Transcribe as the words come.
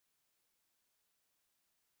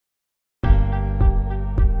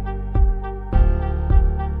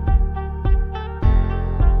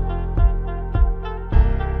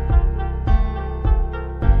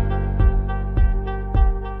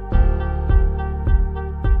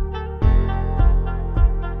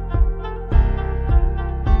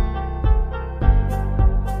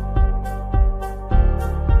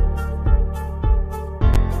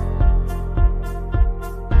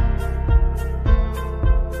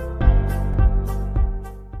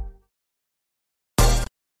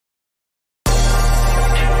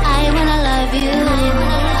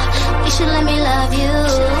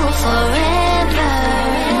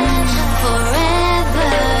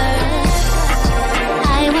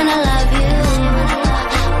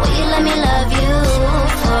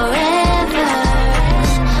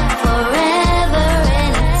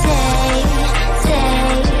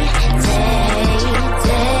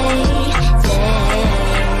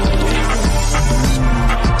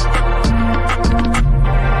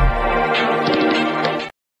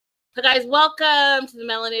guys. Welcome to the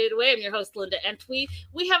Melanated Way. I'm your host, Linda Entwee.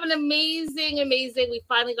 We have an amazing, we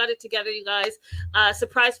finally got it together, you guys.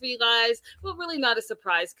 Surprise for you guys. Well, really not a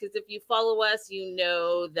surprise, because if you follow us, you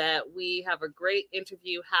know that we have a great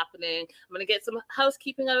interview happening. I'm going to get some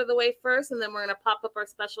housekeeping out of the way first, and then we're going to pop up our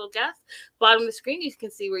special guest. Bottom of the screen, you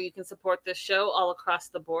can see where you can support this show all across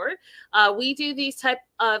the board. We do these type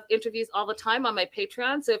of interviews all the time on my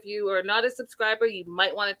Patreon, so if you are not a subscriber, you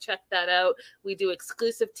might want to check that out. We do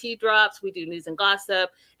exclusive tea drops, we do news and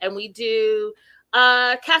gossip, and we do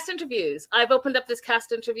cast interviews. I've opened up this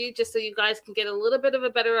cast interview just so you guys can get a little bit of a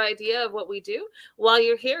better idea of what we do. While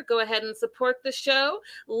you're here, go ahead and support the show.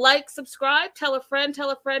 Like, subscribe, tell a friend,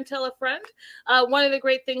 tell a friend, tell a friend. One of the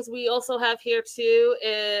great things we also have here too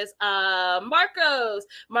is Marcos.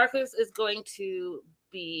 Marcos is going to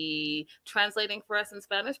be translating for us in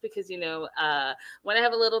Spanish, because when I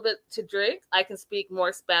have a little bit to drink, I can speak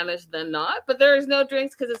more Spanish than not, but there is no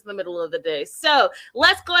drinks because it's the middle of the day. So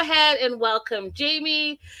let's go ahead and welcome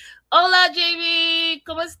Jeymi. Hola, Jeymi,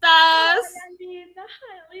 ¿cómo estás? Hola, Lisa.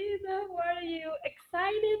 Hi, Lisa. How are you?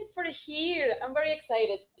 Excited for here. I'm very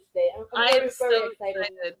excited today. I'm very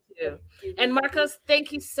excited too. And Marcos,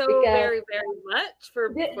 thank you so very, very much for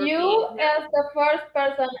you being here. As the first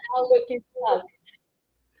person I'm looking for.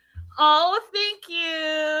 Oh, thank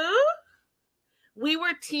you. We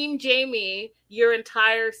were Team Jeymi your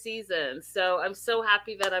entire season, so I'm so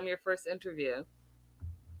happy that I'm your first interview.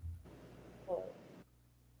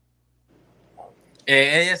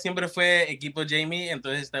 Ella siempre fue equipo Jeymi,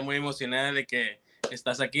 entonces está muy emocionada de que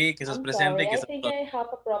estás aquí, que estás presente. I think I have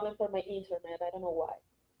a problem for my internet. I don't know why.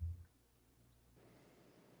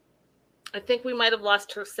 I think we might have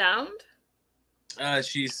lost her sound.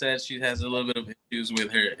 She said she has a little bit of issues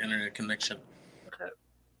with her internet connection. Okay.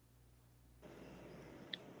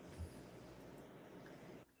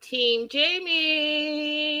 Team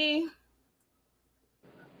Jeymi.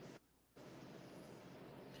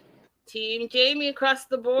 Team Jeymi across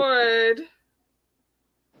the board.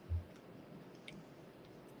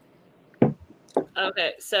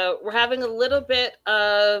 Okay, so we're having a little bit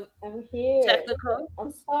of technical.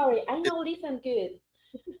 I'm sorry. I know listen good.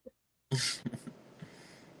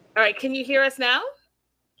 All right, can you hear us now?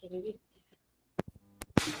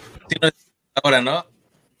 Ahora, ¿no?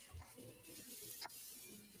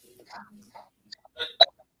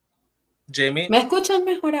 Jeymi. Me escuchan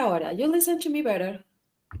mejor ahora. You listen to me better.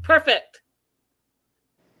 Perfect.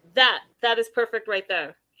 That is perfect right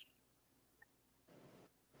there.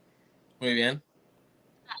 Muy bien.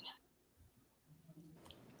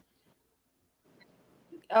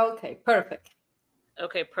 Okay, perfect.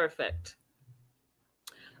 Okay, perfect.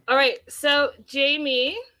 All right, so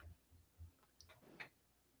Jeymi.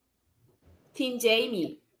 Team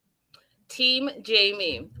Jeymi. Team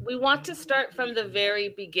Jeymi. We want to start from the very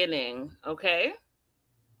beginning, okay?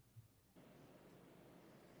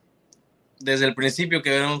 Desde el principio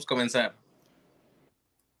que debemos comenzar.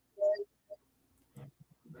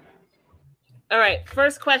 All right,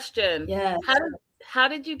 first question. Yes. How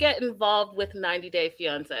did you get involved with 90 Day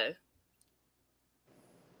Fiance?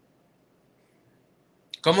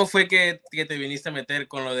 ¿Cómo fue que te viniste a meter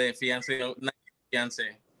con lo de Fiance?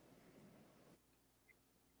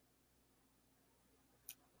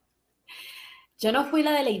 Yo no fui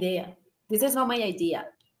la de la idea. This is not my idea.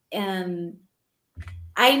 And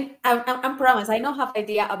I promise, I don't have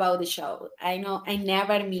idea about the show. I know I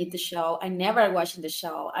never meet the show. I never watch the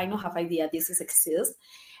show. I don't have idea this exists.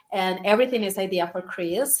 And everything is idea for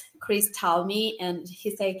Chris. Chris told me, and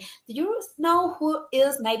he said, do you know who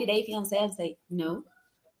is 90 Day Fiance? And I say, no.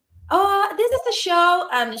 Oh, this is the show.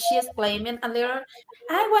 And she explained a little.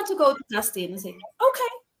 I want to go to casting. And say, okay,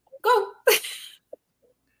 go.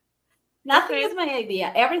 Nothing is my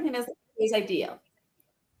idea. Everything is his idea.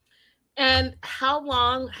 And how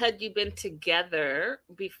long had you been together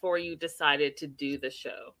before you decided to do the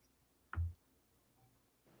show?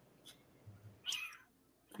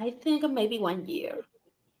 I think maybe 1 year.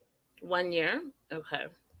 1 year? Okay.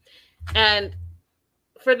 And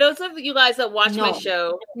for those of you guys that watch my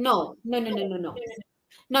show... No. I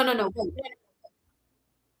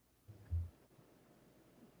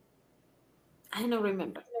don't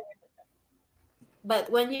remember.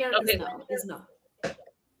 But 1 year is no.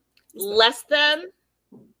 Less than?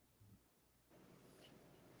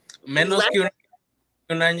 Menos que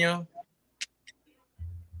un año.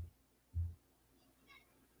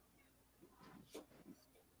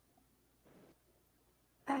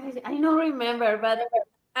 I don't remember, but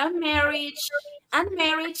I'm married in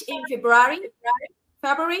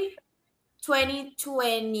February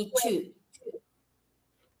 2022.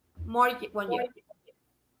 More 1 year.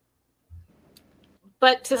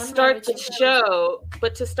 But to start the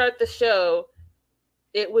show,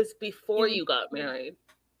 it was before you got married.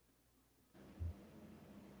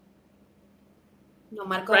 No,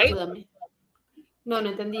 Marco, right? ayúdame. No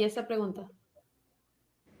entendí esa pregunta.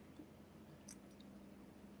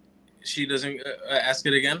 She doesn't ask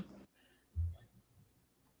it again.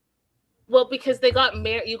 Well, because they got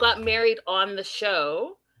married, you got married on the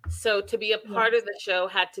show, so to be a part of the show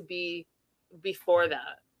had to be before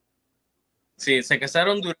that. Sí, se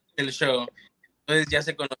casaron durante el show, entonces ya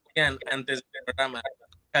se conocían antes del programa.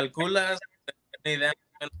 ¿Calculas? ¿Una idea?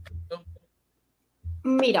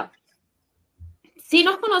 Mira, sí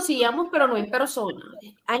nos conocíamos, pero no en persona.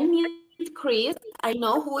 I meet Chris. I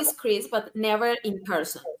know who is Chris, but never in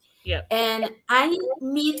person. Yeah. And I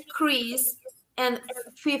meet Chris on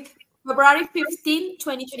February 15,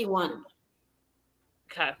 2021.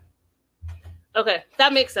 Okay,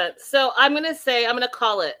 that makes sense. So I'm going to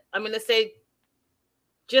call it. I'm going to say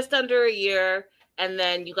just under a year, and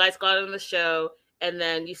then you guys got on the show, and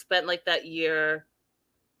then you spent like that year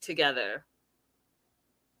together.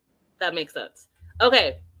 That makes sense.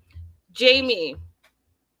 Okay, Jeymi,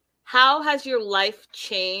 how has your life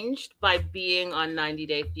changed by being on 90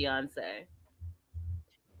 Day Fiance?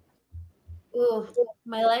 Ooh,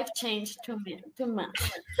 my life changed too much. Too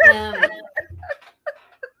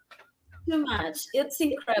much. It's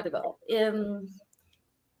incredible.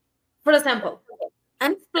 For example,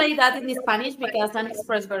 I'm playing that in Spanish because I'm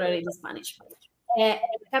expressed better in Spanish.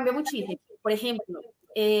 Cambió muchísimo. Por ejemplo,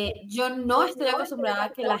 yo no estoy acostumbrada a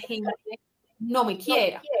que la gente no me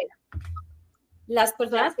quiera. Las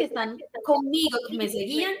personas que están conmigo, que me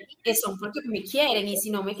seguían, son porque me quieren. Y si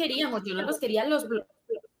no me queríamos, yo no los quería, no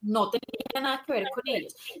tenía nada que ver con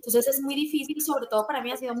ellos. Entonces es muy difícil, sobre todo para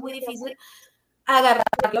mí ha sido muy difícil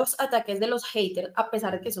agarrar los ataques de los haters, a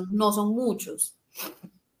pesar de que no son muchos.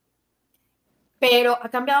 Pero ha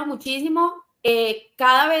cambiado muchísimo.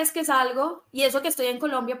 Cada vez que salgo, y eso que estoy en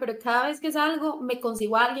Colombia, pero cada vez que salgo me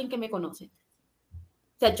consigo a alguien que me conoce.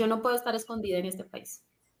 O sea, yo no puedo estar escondida en este país.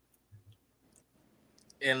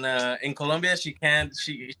 In Colombia, she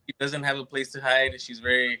doesn't have a place to hide.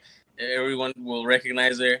 Everyone will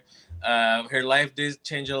recognize her. Her life did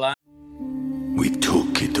change a lot. We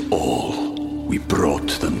took it all. We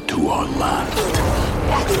brought them to our land.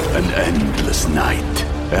 An endless night,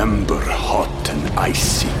 ember hot and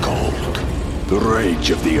icy cold. The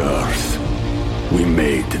rage of the earth. We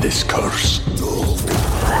made this curse.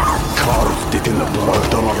 Carved it in the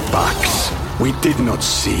blood on our backs. We did not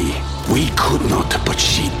see. We could not, but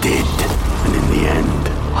she did. And in the end...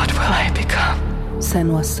 What will I become?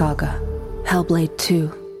 Senua's Saga. Hellblade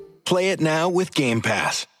 2. Play it now with Game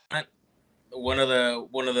Pass. One of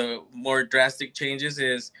the more drastic changes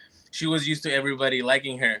is she was used to everybody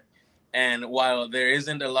liking her. And while there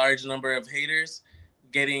isn't a large number of haters,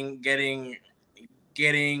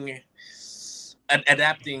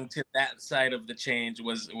 adapting to that side of the change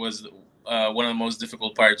was one of the most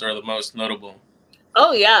difficult parts, or the most notable.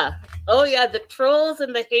 Oh yeah, the trolls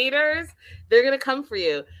and the haters, they're gonna come for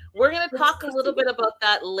you. We're gonna talk a little bit about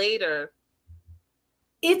that later.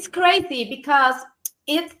 It's crazy because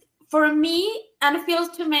it's, for me, and it feels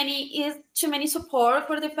too many support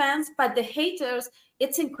for the fans, but the haters,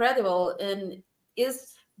 it's incredible and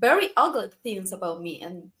it's very ugly things about me.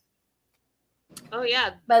 And oh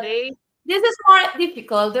yeah, but this is more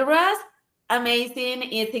difficult. The rest, amazing.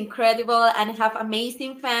 It's incredible, and have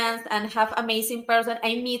amazing fans and have amazing person.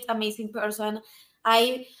 I meet amazing person.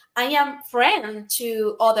 I am friend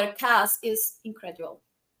to other cast. Is incredible.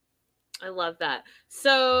 I love that.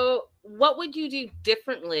 So what would you do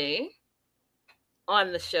differently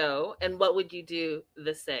on the show, and what would you do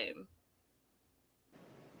the same?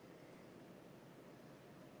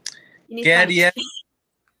 ¿Qué harías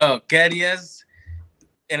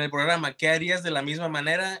en el programa? ¿Qué harías de la misma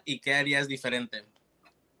manera y qué harías diferente?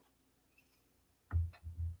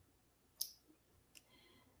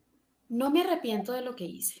 No me arrepiento de lo que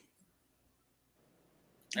hice.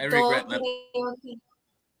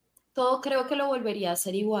 Todo creo que lo volvería a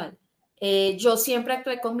hacer igual. Yo siempre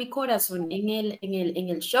actué con mi corazón en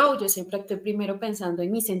el show. Yo siempre actué primero pensando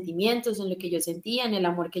en mis sentimientos, en lo que yo sentía, en el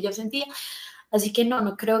amor que yo sentía. Así que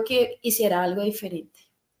no creo que hiciera algo diferente.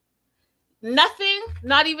 Nothing?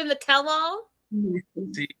 Not even the tell-all?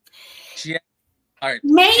 Sí.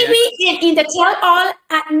 Maybe in the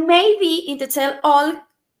tell-all,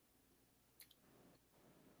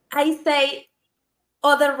 I say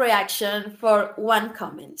other reaction for one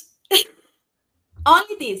comment.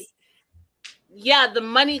 Only this. Yeah, the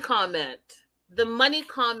money comment. The money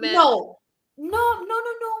comment. No.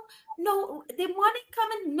 no, the money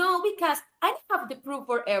coming, no, because I have the proof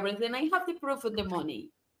for everything. I have the proof of the money.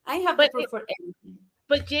 I have the proof for everything.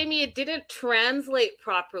 But Jeymi, it didn't translate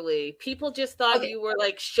properly. People just thought you were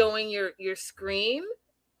like showing your screen.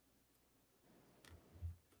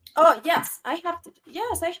 Oh, yes, I have to.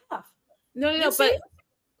 Yes, I have. No,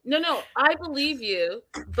 I believe you,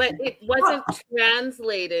 but it wasn't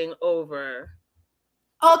translating over.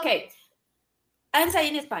 Okay. I'm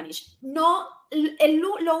saying in Spanish. No,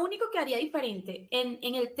 lo único que haría diferente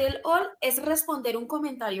en el tell all es responder un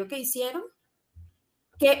comentario que hicieron.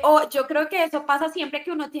 Que yo creo que eso pasa siempre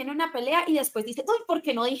que uno tiene una pelea y después dice, uy, ¿por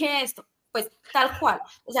qué no dije esto? Pues tal cual.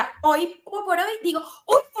 O sea, hoy o por hoy digo,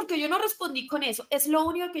 uy, porque yo no respondí con eso. Es lo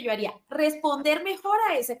único que yo haría, responder mejor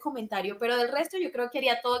a ese comentario, pero del resto yo creo que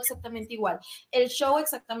haría todo exactamente igual. El show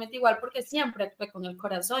exactamente igual, porque siempre actué con el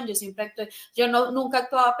corazón, yo nunca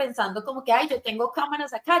actuaba pensando como que, ay, yo tengo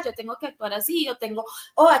cámaras acá, yo tengo que actuar así, yo tengo,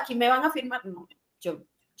 aquí me van a filmar. No,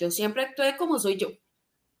 yo siempre actué como soy yo.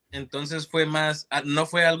 Entonces fue más, no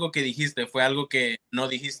fue algo que dijiste, fue algo que no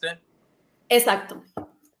dijiste. Exacto.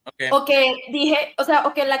 Okay. O que dije, o sea,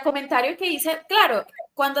 o que el comentario que hice, claro,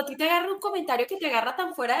 cuando a ti te agarra un comentario que te agarra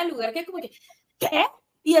tan fuera del lugar que como que, ¿qué?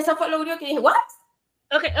 Y eso fue lo único que dije, ¿what?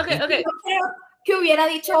 Okay. Yo creo que hubiera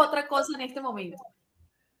dicho otra cosa en este momento.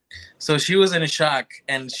 So she was in a shock,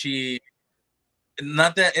 and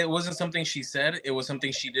not that it wasn't something she said, it was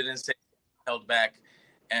something she didn't say, held back,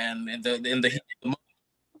 and in the heat of the moment,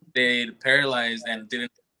 they paralyzed and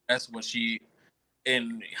didn't express what she,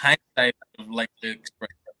 in hindsight, like to express.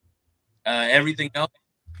 Everything else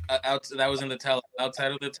that was in the tell.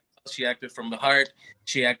 Outside of the tell, she acted from the heart.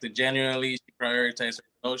 She acted genuinely. She prioritized her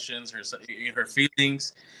emotions, her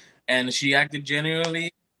feelings, and she acted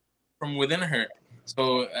genuinely from within her.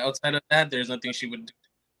 So outside of that, there's nothing she would do.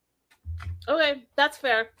 Okay, that's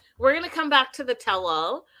fair. We're gonna come back to the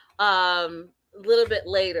tell-all a little bit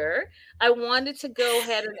later. I wanted to go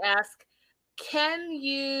ahead and ask, can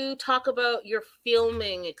you talk about your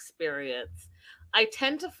filming experience? I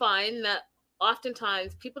tend to find that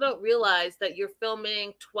oftentimes people don't realize that you're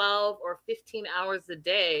filming 12 or 15 hours a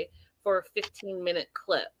day for a 15-minute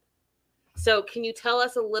clip. So can you tell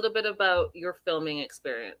us a little bit about your filming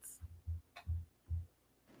experience?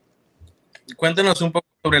 Cuéntanos un poco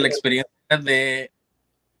sobre la experiencia de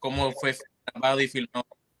cómo fue grabado y filmado.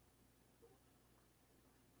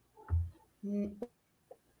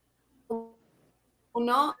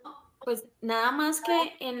 Uno, pues nada más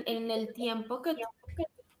que en el tiempo que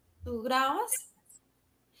tú grabas,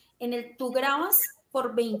 tú grabas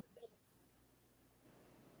por 20.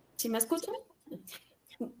 ¿Sí me escuchan?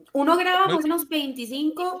 Uno graba pues unos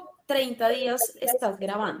 25, 30 días estás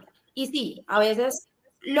grabando. Y sí, a veces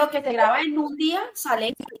lo que se graba en un día sale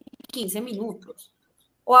en 15 minutos.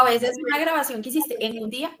 O a veces una grabación que hiciste en un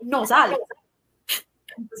día no sale.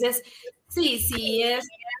 Entonces, sí es,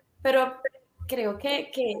 pero creo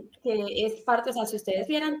que es parte, o sea, si ustedes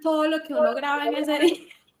vieran todo lo que uno graba en ese día,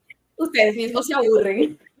 ustedes mismos se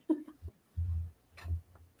aburren.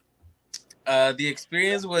 The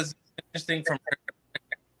experience was interesting from her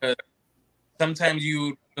because sometimes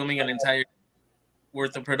you filming an entire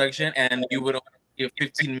worth of production and you would only give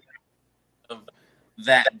 15 minutes of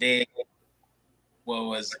that day what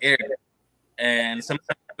was aired, and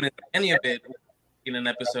sometimes any of it in an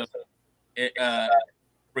episode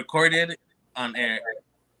recorded on air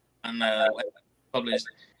on published,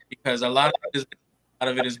 because a lot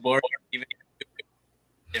of it is boring. Even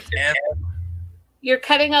if you're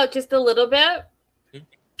cutting out just a little bit.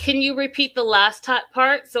 Can you repeat the last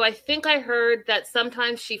part? So I think I heard that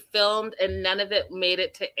sometimes she filmed and none of it made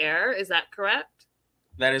it to air. Is that correct?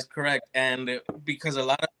 That is correct. And because a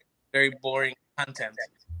lot of very boring content,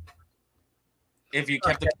 if you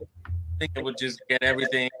kept it would just get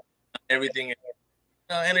everything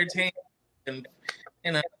entertained and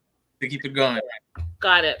to keep it going.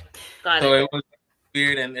 Got it. So it was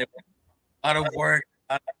weird and a lot of work,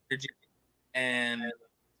 a lot of energy, and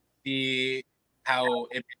see how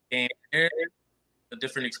it became a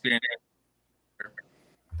different experience.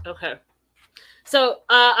 Okay. So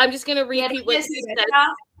I'm just going to repeat what you said.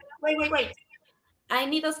 Wait. I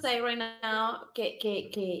need to say right now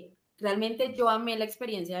que realmente yo amé la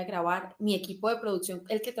experiencia de grabar. Mi equipo de producción,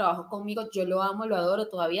 el que trabajó conmigo, yo lo amo, lo adoro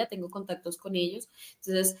todavía, tengo contactos con ellos.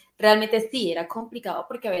 Entonces, realmente sí, era complicado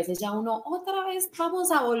porque a veces ya uno, otra vez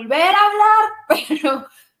vamos a volver a hablar, pero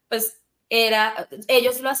pues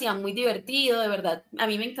ellos lo hacían muy divertido, de verdad. A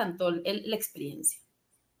mí me encantó la experiencia.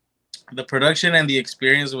 The production and the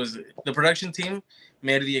experience the production team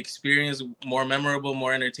made the experience more memorable,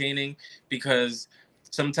 more entertaining, because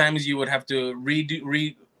sometimes you would have to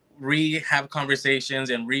have conversations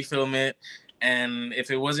and refilm it. And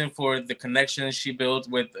if it wasn't for the connections she built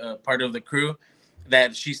with part of the crew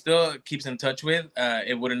that she still keeps in touch with,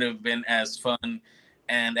 it wouldn't have been as fun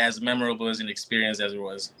and as memorable as an experience as it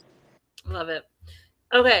was. Love it.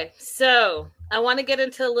 Okay, so I want to get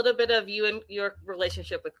into a little bit of you and your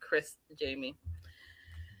relationship with Chris, Jeymi.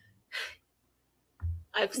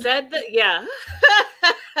 I've said that, yeah.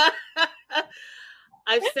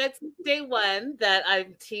 I've said since day one that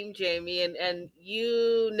I'm Team Jeymi, and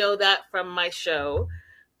you know that from my show.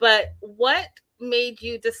 But what made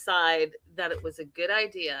you decide that it was a good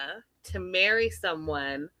idea to marry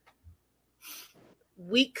someone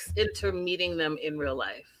weeks into meeting them in real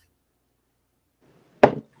life?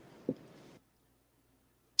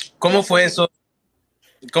 ¿Cómo fue eso?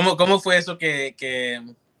 ¿Cómo fue eso que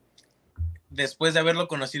después de haberlo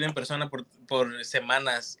conocido en persona por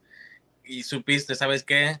semanas y supiste, ¿sabes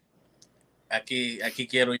qué? Aquí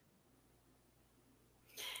quiero ir?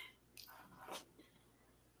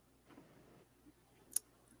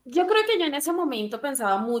 Yo creo que yo en ese momento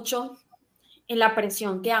pensaba mucho en la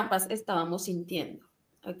presión que ambas estábamos sintiendo,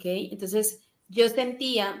 ¿ok? Entonces, yo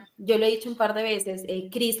sentía, yo lo he dicho un par de veces,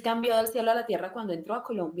 Chris cambió del cielo a la tierra cuando entró a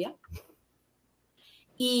Colombia.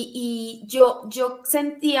 Y yo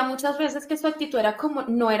sentía muchas veces que su actitud era como,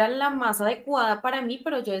 no era la más adecuada para mí,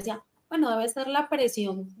 pero yo decía, bueno, debe ser la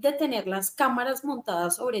presión de tener las cámaras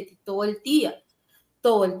montadas sobre ti todo el día,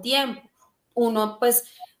 todo el tiempo. Uno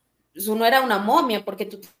era una momia porque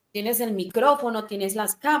tú tienes el micrófono, tienes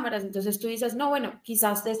las cámaras, entonces tú dices, no, bueno,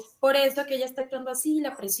 quizás es por eso que ella está actuando así,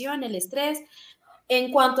 la presión, el estrés.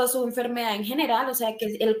 En cuanto a su enfermedad en general, o sea,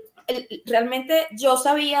 que realmente yo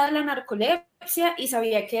sabía de la narcolepsia y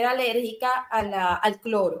sabía que era alérgica al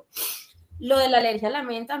cloro. Lo de la alergia a la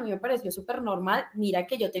menta a mí me pareció súper normal. Mira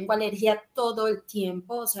que yo tengo alergia todo el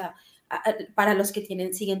tiempo, o sea, para los que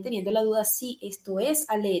siguen teniendo la duda, sí, esto es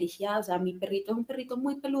alergia, o sea, mi perrito es un perrito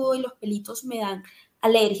muy peludo y los pelitos me dan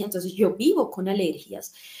alergia, entonces yo vivo con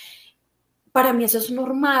alergias. Para mí eso es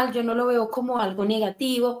normal, yo no lo veo como algo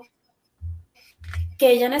negativo.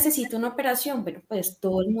 Que ella necesita una operación, bueno, pues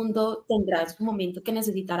todo el mundo tendrá su momento que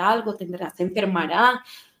necesitará algo, se enfermará.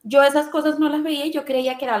 Yo esas cosas no las veía y yo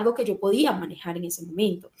creía que era algo que yo podía manejar en ese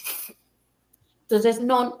momento. Entonces,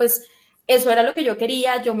 no, pues eso era lo que yo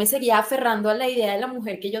quería. Yo me seguía aferrando a la idea de la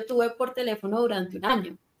mujer que yo tuve por teléfono durante un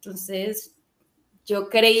año. Entonces, yo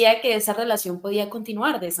creía que esa relación podía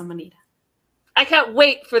continuar de esa manera. I can't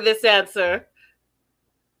wait for this answer.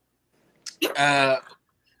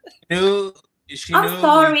 I'm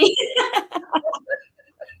sorry.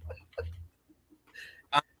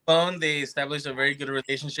 On the phone, they established a very good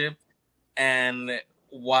relationship, and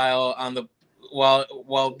while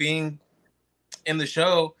being in the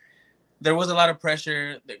show, there was a lot of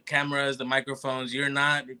pressure. The cameras, the microphones. You're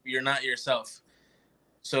not yourself.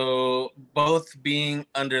 So both being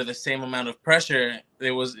under the same amount of pressure,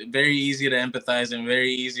 it was very easy to empathize and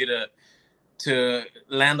very easy to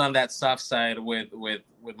land on that soft side with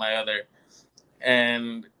my other.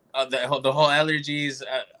 And the whole allergies,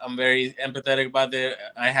 I'm very empathetic about it.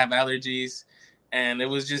 I have allergies, and it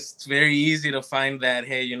was just very easy to find that,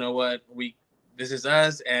 hey, you know what, this is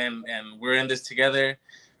us, and we're in this together.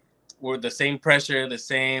 We're the same pressure, the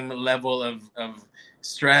same level of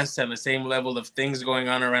stress, and the same level of things going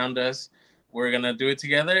on around us. We're gonna do it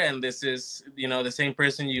together, and this is, the same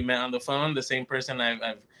person you met on the phone, the same person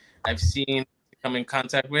I've seen come in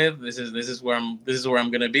contact with. This is where I'm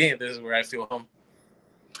gonna be. This is where I feel home.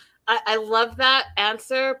 I love that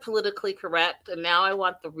answer, politically correct, and now I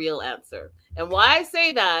want the real answer. And why I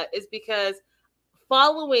say that is because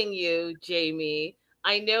following you, Jeymi,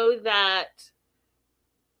 I know that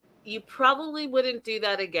you probably wouldn't do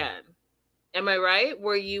that again. Am I right?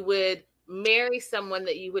 Where you would marry someone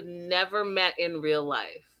that you would never met in real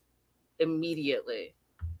life immediately.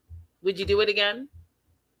 Would you do it again?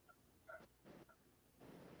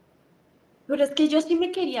 Pero es que yo sí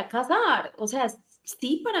me quería casar, o sea,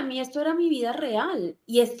 sí, para mí esto era mi vida real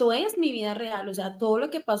y esto es mi vida real, o sea, todo lo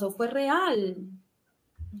que pasó fue real.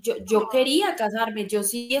 Yo quería casarme, yo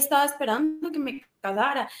sí estaba esperando que me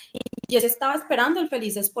casara y yo estaba esperando el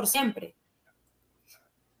felices por siempre.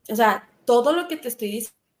 O sea, todo lo que te estoy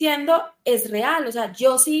diciendo es real, o sea,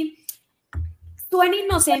 yo sí, suena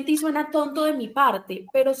inocente y suena tonto de mi parte,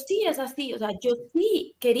 pero sí es así, o sea, yo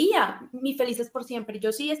sí quería mi felices por siempre,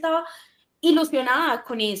 yo sí estaba ilusionada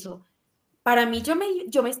con eso. Para mí,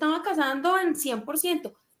 yo me estaba casando en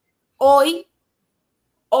 100%. Hoy,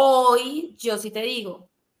 yo sí te digo,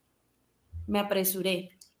 me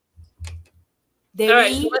apresuré.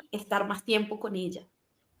 Debí estar más tiempo con ella.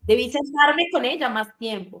 Debí sentarme con ella más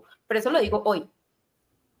tiempo. Pero eso lo digo hoy.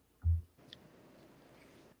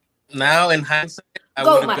 Now in hindsight, I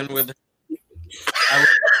Go, would have been with her.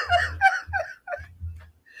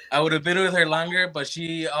 I would have been with her longer, but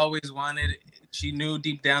she always wanted. She knew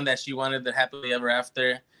deep down that she wanted the happily ever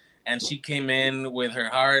after, and she came in with her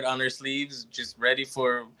heart on her sleeves, just ready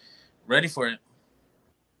for it.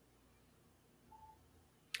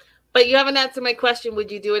 But you haven't answered my question. Would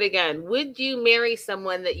you do it again? Would you marry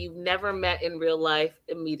someone that you've never met in real life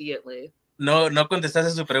immediately? No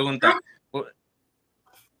contestaste su pregunta.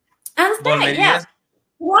 And yes.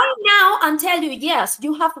 Right now, and tell you, yes,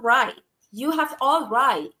 you have right. You have all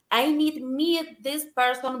right. I need meet this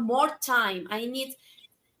person more time. I need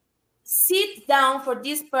sit down for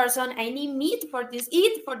this person. I need meet for this,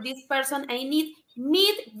 eat for this person. I need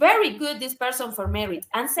meet very good this person for marriage,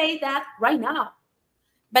 and say that right now.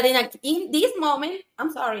 But in this moment,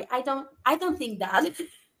 I'm sorry, I don't think that.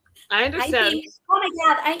 I understand. I think, oh my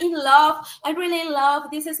God, I'm in love. I really love.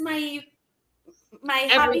 This is my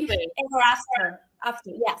happy ever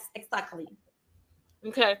after. Yes, exactly.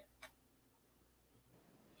 Okay.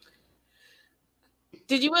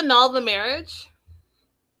 Did you annul the marriage?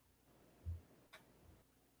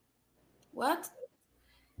 What?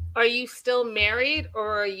 Are you still married,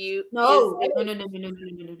 or are you? No.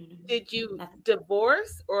 Did you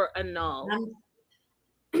divorce or annul?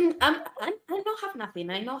 I don't have nothing.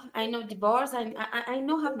 I know divorce. I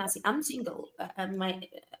don't have nothing. I'm single. I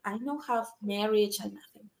don't have marriage and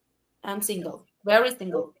nothing. I'm single, very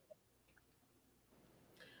single.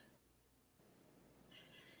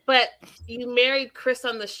 But you married Chris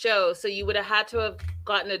on the show, so you would have had to have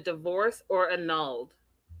gotten a divorce or annulled.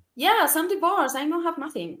 Yes, I'm divorced. I don't have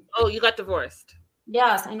nothing. Oh, you got divorced.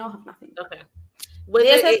 Yes, I don't have nothing. Okay.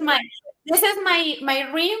 This is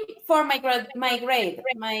my ring for my grade,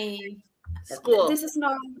 my school. This is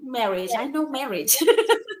not marriage. I know marriage.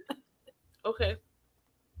 Okay.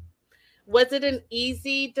 Was it an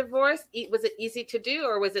easy divorce? Was it easy to do,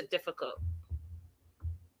 or was it difficult?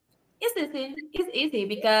 It's easy. It's easy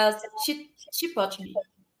because she touched me.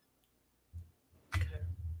 Okay.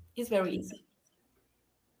 It's very easy.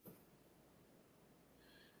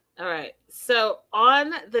 All right. So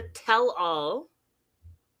on the tell-all,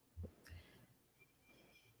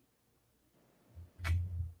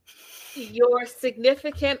 your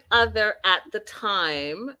significant other at the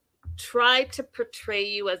time tried to portray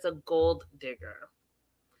you as a gold digger.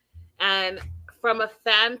 And from a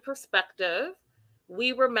fan perspective,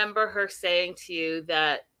 we remember her saying to you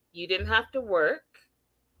that you didn't have to work.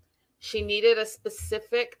 She needed a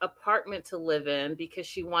specific apartment to live in because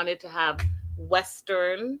she wanted to have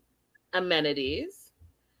Western amenities.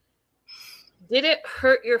 Did it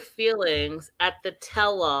hurt your feelings at the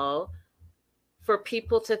tell-all for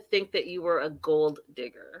people to think that you were a gold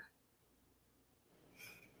digger?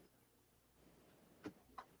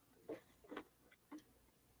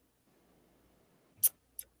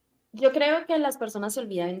 Yo creo que las personas se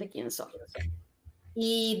olvidan de quién son.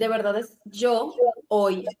 Y de verdad yo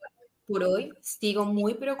hoy, por hoy, sigo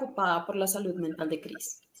muy preocupada por la salud mental de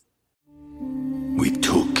Chris. We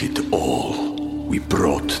took it all. We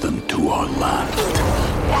brought them to our land.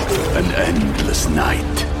 An endless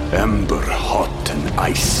night, ember hot and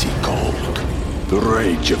icy cold. The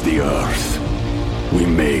rage of the earth. We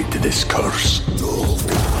made this curse.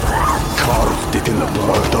 Carved it in the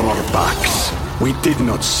blood on our backs. We did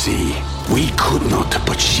not see. We could not,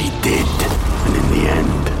 but she did. And in the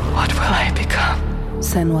end... What will I become?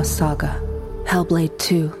 Senua's Saga. Hellblade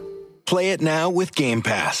 2. Play it now with Game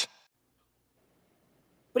Pass.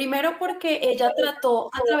 Primero porque ella trató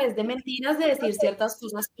a través de mentiras de decir ciertas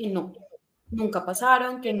cosas que nunca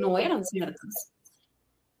pasaron, que no eran ciertas.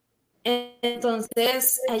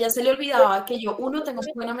 Entonces, a ella se le olvidaba que yo, tengo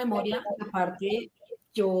buena memoria, aparte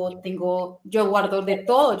yo guardo de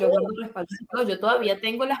todo, yo guardo respaldo de todo. Yo todavía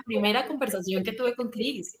tengo la primera conversación que tuve con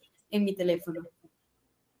Chris en mi teléfono.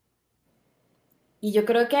 Y yo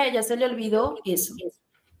creo que a ella se le olvidó eso.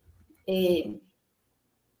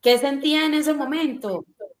 ¿Qué sentía en ese momento?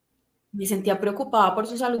 Me sentía preocupada por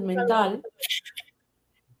su salud mental.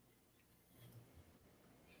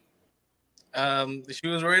 She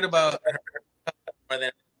was worried about her more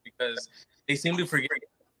than because they seem to forget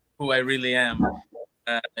who I really am.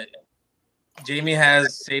 Jeymi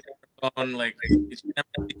has saved her phone, like she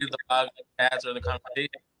never did the log, the chats, or the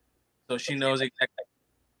conversation, so she knows exactly who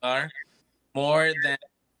they are. More than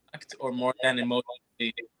or more than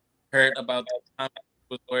emotionally hurt about the comment,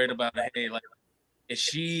 was worried about, hey, like, is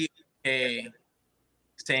she okay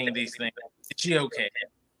saying these things? Is she okay?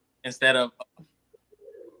 Instead of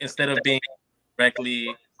being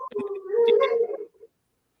directly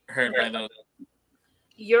hurt by those.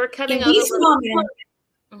 You're coming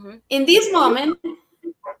in this moment,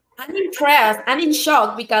 I impressed and in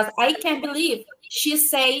shock because I can't believe she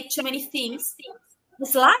said too many things.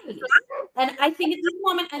 It's lies. And I think at this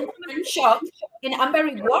moment I'm shocked and I'm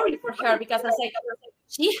very worried for her because I say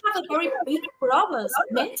she has a very big problems,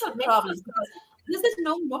 mental problems, because this is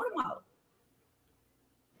no normal.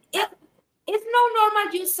 It's no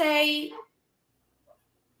normal you say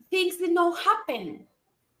things did not happen.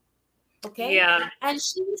 Okay. Yeah. And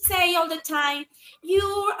she say all the time,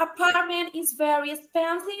 your apartment is very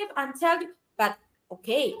expensive, and tell you, but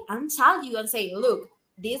okay, and tell you and say, look,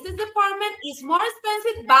 this is the apartment, is more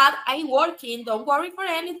expensive, but I'm working. Don't worry for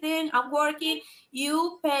anything. I'm working.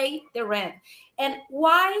 You pay the rent. And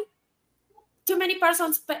why too many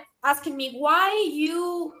persons asking me why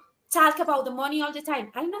you talk about the money all the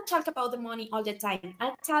time? I not talk about the money all the time.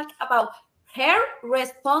 I talk about her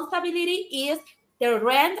responsibility is the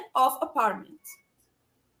rent of apartments.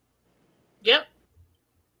 Yep.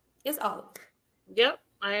 It's all. Yep.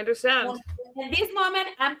 I understand. In this moment,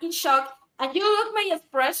 I'm in shock. And you look, my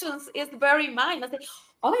expressions is very mine. I say,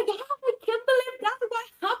 oh my God, I can't believe that's what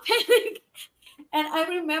happened. And I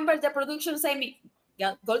remember the production saying me,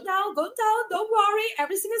 yeah, go down, don't worry,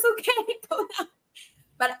 everything is okay, go down.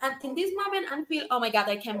 But in this moment, I feel, oh my God,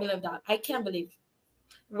 I can't believe that. I can't believe.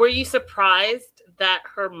 Were you surprised that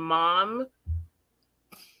her mom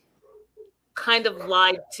kind of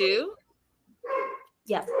lied too?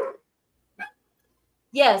 Yes.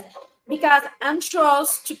 Yes, because I'm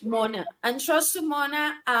trust to Mona. I'm trust to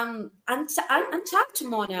Mona. I'm talk to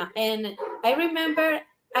Mona. And I remember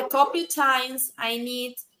a couple times I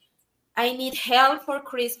need help for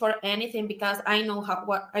Chris for anything because I know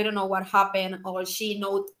I don't know what happened, or she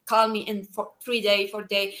call me in for 3 days, 4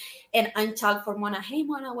 days, and I'm talk for Mona. Hey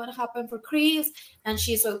Mona, what happened for Chris? And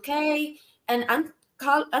she's okay. And I'm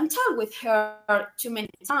talk with her too many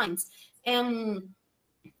times, and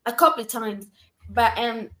a couple of times. But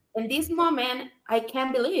in this moment, I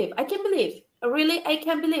can't believe. Really, I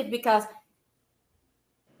can't believe because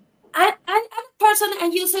I'm a person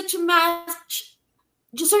and use it too much.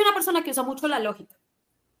 Yo soy una persona que usa mucho la lógica.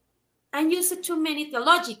 And use it too many the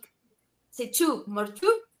logic. Say 2 more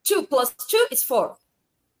 2, 2 plus 2 is 4.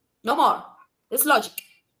 No more. It's logic.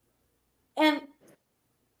 And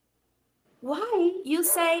why you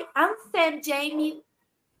say I'm send Jeymi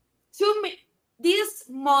to me this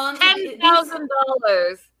month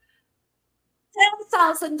 $10,000.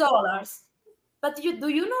 $10,000. But do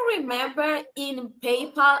you not remember in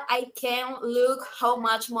PayPal I can look how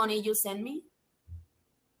much money you send me?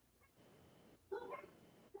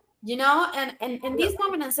 You know, and in this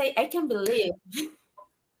moment I say I can believe.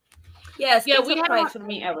 Yes, yeah, it's a surprise for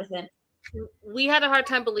me, everything. We had a hard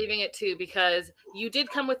time believing it too, because you did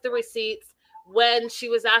come with the receipts. When she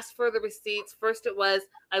was asked for the receipts, first it was,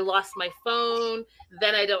 I lost my phone,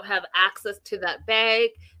 then I don't have access to that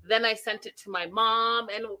bank, then I sent it to my mom,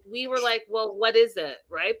 and we were like, well, what is it,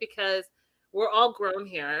 right? Because we're all grown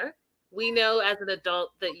here. We know as an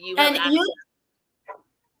adult that you have access.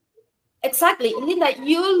 Exactly, Linda,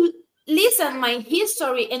 you listen my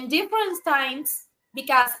history in different times,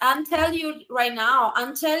 because I'm tell you right now,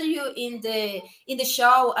 I'm tell you in the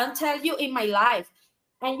show, I'm tell you in my life.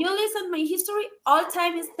 And you listen my history, all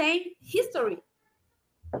time is same history.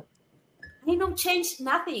 I don't change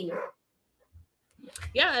nothing.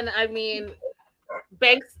 Yeah, and I mean,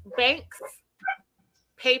 banks,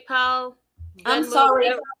 PayPal. I'm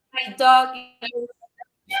sorry, my dog.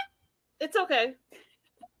 It's okay.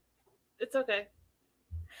 It's okay.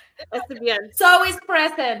 Está bien. So is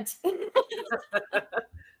present.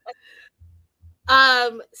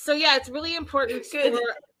 So yeah, it's really important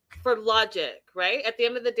for logic, right? At the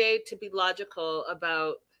end of the day, to be logical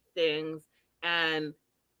about things, and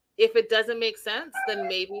if it doesn't make sense, then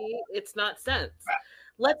maybe it's not sense.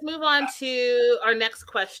 Let's move on to our next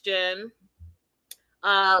question.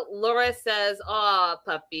 Laura says, "Oh,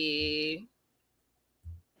 puppy.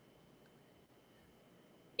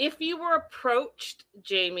 If you were approached,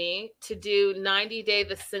 Jeymi, to do 90 Day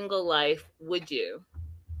the Single Life, would you?"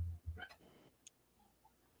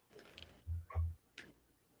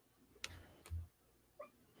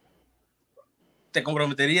 ¿Te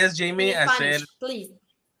comprometerías, Jeymi, a hacer,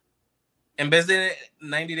 en vez de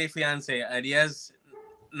 90 Day Fiance, harías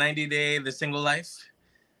 90 Day the Single Life?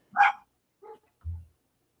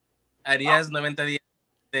 ¿Harías 90 días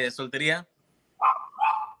de soltería?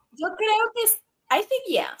 Yo creo que I think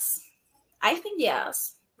yes. I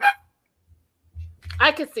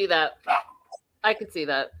could see that.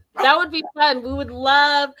 That would be fun. We would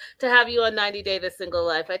love to have you on 90 Day the Single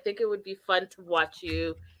Life. I think it would be fun to watch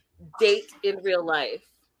you date in real life.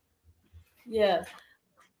 Yes.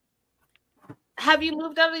 Have you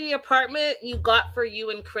moved out of the apartment you got for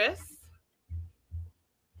you and Chris?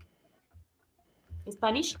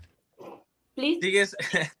 Spanish, please.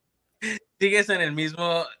 ¿Sigues en el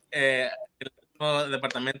mismo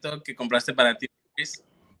departamento que compraste para ti?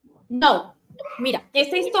 No, mira,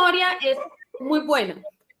 esta historia es muy buena,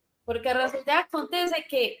 porque resulta acontece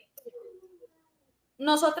que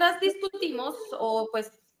nosotras discutimos, o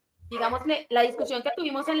pues, digamos, la discusión que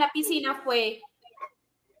tuvimos en la piscina fue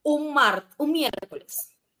un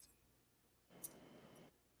miércoles.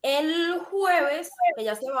 El jueves,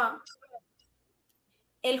 ella se va,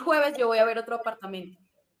 el jueves yo voy a ver otro apartamento.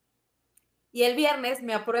 Y el viernes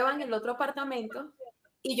me aprueban el otro apartamento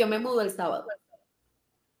y yo me mudo el sábado.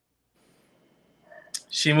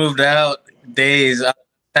 She moved out days.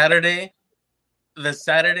 Saturday, the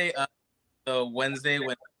Saturday of the Wednesday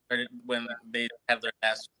when they have their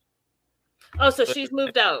last. Oh, so she's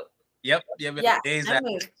moved out. Yep. Yeah, Days I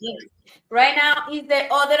moved. Right now is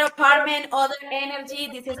the other apartment, other energy.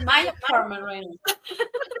 This is my apartment right now.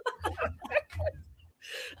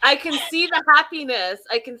 I can see the happiness.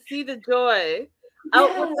 I can see the joy.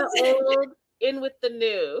 Out with the old, in with the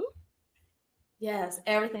new. Yes,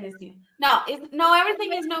 everything is new. No,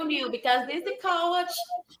 everything is no new because this is the couch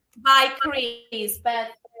by Chris,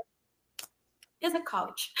 but it's a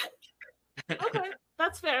couch. Okay,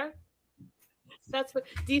 that's fair. That's fair.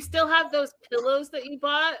 Do you still have those pillows that you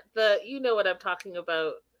bought? You know what I'm talking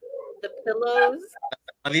about. The pillows.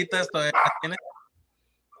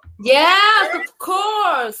 Yes, of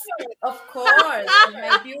course.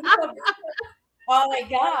 My beautiful. Oh my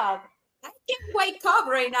God. I can't wake up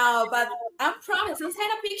right now, but I promise I'll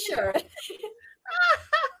send a picture.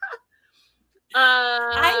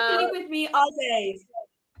 I sleep with me all day.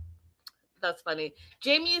 That's funny.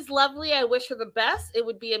 Jeymi is lovely. I wish her the best. It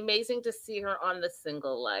would be amazing to see her on The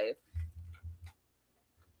Single Life.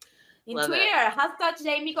 In Love Twitter, #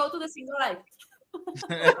 Jeymi go to The Single Life.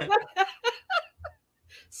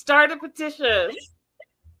 Start a petition.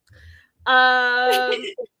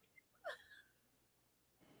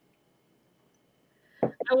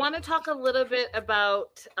 I want to talk a little bit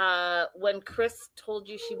about when Chris told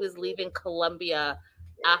you she was leaving Colombia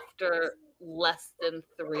after less than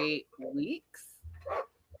 3 weeks.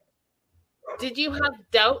 Did you have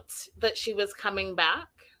doubts that she was coming back?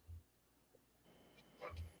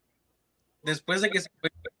 Después de que se fue,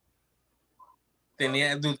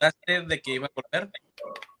 ¿dudaste de que iba a volver?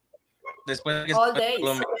 Después de que all se fue days. a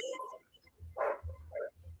Colombia.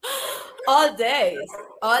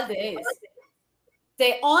 All days.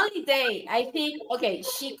 The only day I think, okay,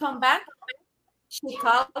 she come back, she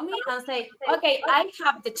called me and say, okay, I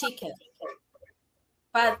have the ticket.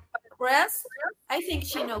 But rest, I think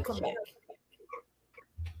she no come back.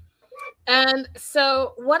 And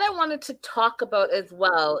so what I wanted to talk about as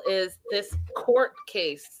well is this court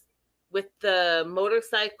case with the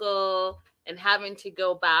motorcycle and having to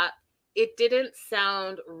go back. It didn't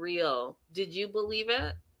sound real. Did you believe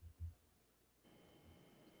it?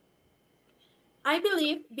 I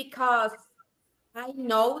believe because I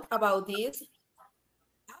know about this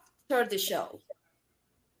after the show.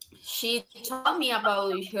 She told me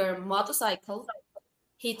about her motorcycle.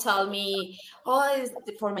 He told me, oh, it's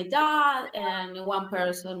for my dad, and one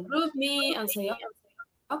person group me and say,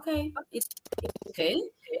 okay, it's okay.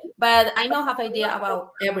 But I don't have idea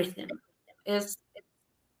about everything. It's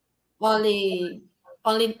only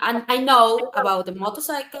and I know about the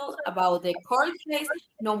motorcycle, about the court case,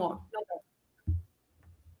 no more.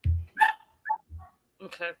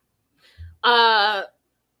 Okay.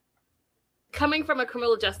 Coming from a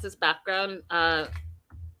criminal justice background, and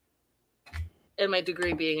my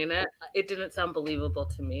degree being in it, it didn't sound believable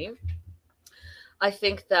to me. I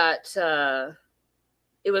think that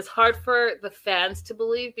it was hard for the fans to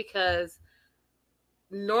believe because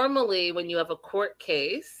normally when you have a court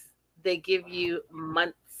case, they give you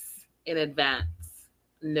months in advance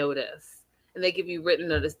notice, and they give you written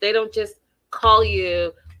notice. They don't just call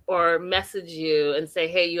you or message you and say,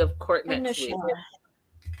 hey, you have court next week.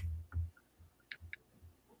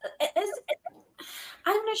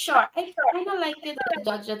 I'm not sure. I kind of like it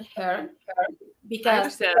judged her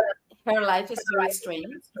because her life is very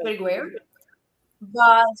strange, very weird.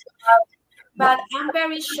 But I'm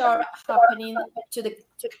very sure happening to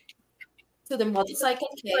the motorcycle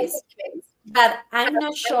case. But I'm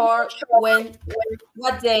not sure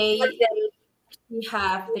what day we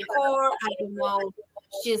have the court. I don't know.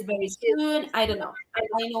 She's very soon. I don't know. I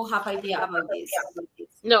don't have idea about this.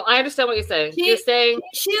 No, I understand what you're saying. You're saying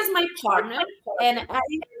she is my partner, and I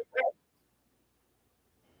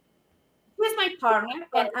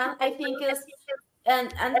think is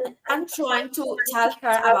and I'm trying to tell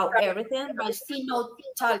her about everything, but she not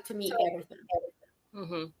tell to me everything.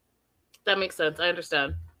 Mm-hmm. That makes sense. I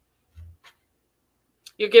understand.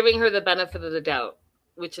 You're giving her the benefit of the doubt,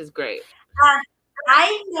 which is great.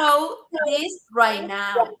 I know this right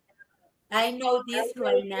now. I know this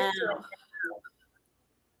right now.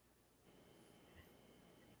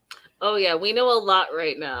 Oh yeah, we know a lot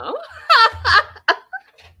right now.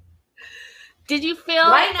 Did you feel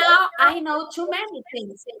right now? I know too many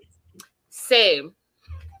things. Same.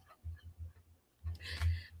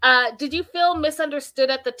 Did you feel misunderstood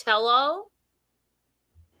at the tell-all?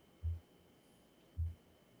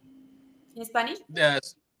 In Spanish?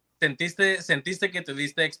 ¿Sentiste que te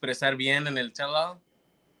diste a expresar bien en el tell-all?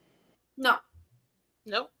 No.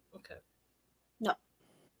 No? Okay. No.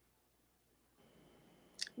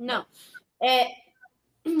 No.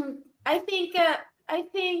 I think,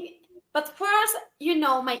 but first,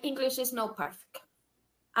 my English is not perfect.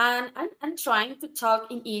 And I'm trying to talk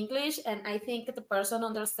in English, and I think the person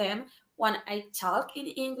understands when I talk in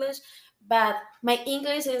English, but my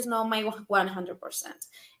English is not my 100%.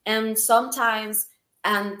 And sometimes,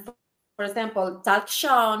 and for example, talk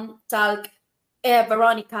Sean, talk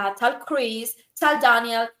Veronica, talk Chris, talk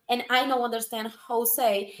Daniel, and I don't understand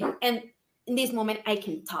Jose, and in this moment I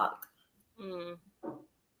can talk.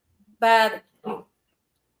 But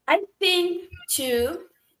I think too,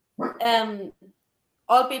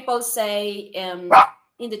 all people say, in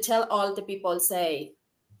the tell all the people say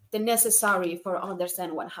the necessary for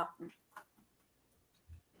understand what happened.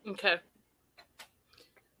 Okay.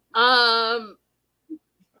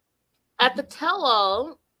 At the tell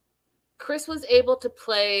all, Chris was able to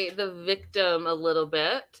play the victim a little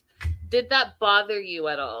bit. Did that bother you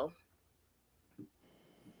at all?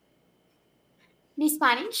 In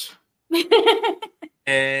Spanish?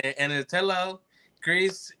 En el tell-all,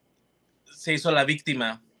 Chris se hizo la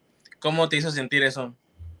víctima. ¿Cómo te hizo sentir eso?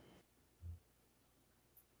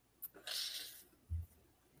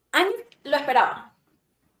 Lo esperaba.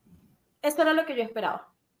 Eso era lo que yo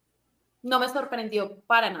esperaba. No me sorprendió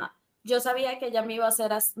para nada. Yo sabía que ella me iba a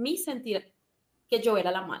hacer a mí sentir que yo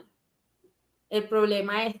era la mala. El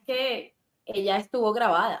problema es que ella estuvo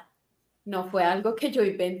grabada. No fue algo que yo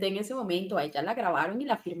inventé en ese momento. A ella la grabaron y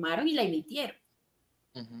la firmaron y la emitieron.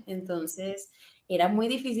 Entonces, era muy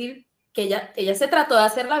difícil que ella se trató de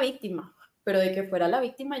hacer la víctima, pero de que fuera la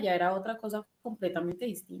víctima ya era otra cosa completamente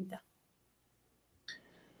distinta.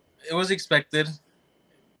 It was expected.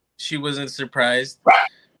 She wasn't surprised.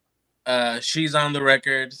 She's on the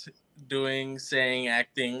record saying,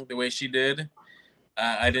 acting the way she did.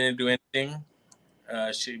 I didn't do anything.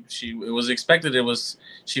 It was expected.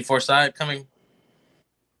 She foresaw it coming.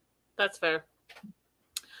 That's fair.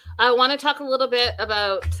 I want to talk a little bit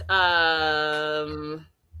about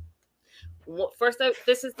first,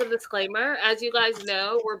 this is the disclaimer. As you guys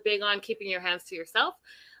know, we're big on keeping your hands to yourself.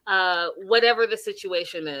 Whatever the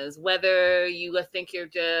situation is, whether you think you're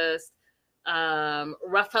just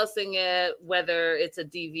roughhousing it, whether it's a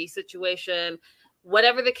DV situation,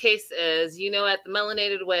 whatever the case is, at the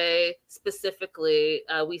Melanated Way specifically,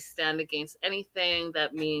 we stand against anything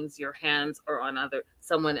that means your hands are on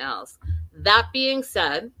someone else. That being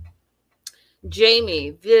said,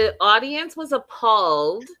 Jeymi, the audience was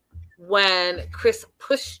appalled when Chris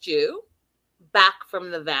pushed you back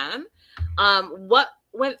from the van. What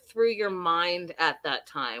went through your mind at that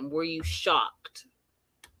time? Were you shocked?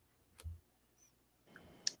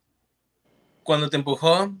 Cuando te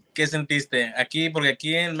empujó, ¿qué sentiste? Porque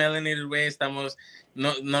aquí en Melanated Way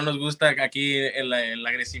no nos gusta aquí la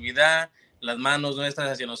agresividad, las manos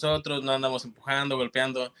nuestras hacia nosotros, no andamos empujando,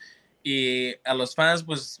 golpeando. Y a los fans,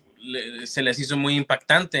 pues, se les hizo muy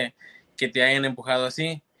impactante que te hayan empujado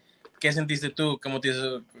así. ¿Qué sentiste tú?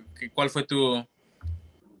 ¿Cuál fue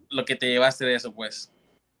lo que te llevaste de eso, pues?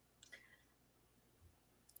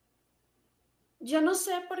 Yo no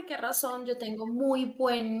sé por qué razón yo tengo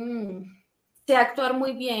sé actuar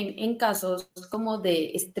muy bien en casos como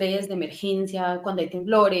de estrés, de emergencia, cuando hay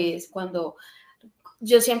temblores, cuando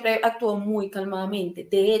yo siempre actúo muy calmadamente.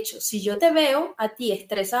 De hecho, si yo te veo a ti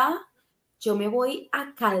estresada, yo me voy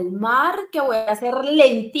a calmar, que voy a ser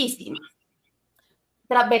lentísima.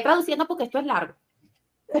 Ve traduciendo porque esto es largo.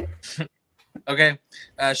 Okay.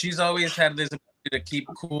 She's always had this ability to keep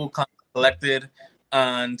cool, calm, collected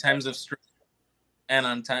on times of stress and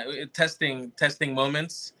on testing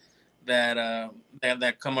moments that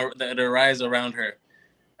arise around her.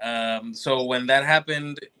 So when that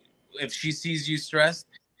happened, if she sees you stressed,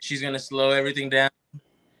 she's going to slow everything down.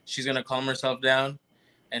 She's going to calm herself down,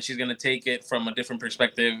 and she's going to take it from a different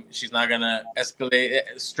perspective. She's not going to escalate.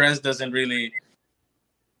 Stress doesn't really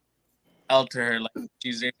alter her. Like,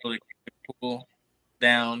 she's able to keep it cool,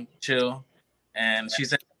 down, chill. And she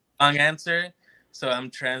said a long answer, so I'm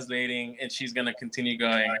translating, and she's going to continue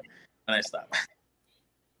going when I stop.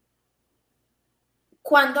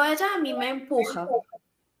 Cuando ella a mí me empuja,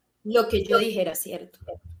 lo que yo dije era cierto.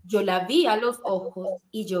 Yo la vi a los ojos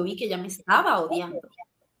y yo vi que ella me estaba odiando.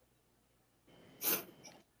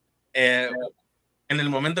 En el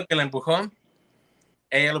momento que la empujó,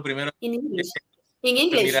 ella lo primero... In English. In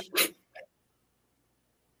English.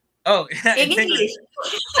 Oh, in English.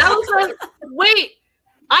 I was like, wait,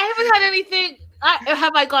 I haven't had anything.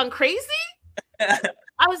 Have I gone crazy?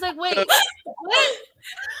 I was like, wait, what?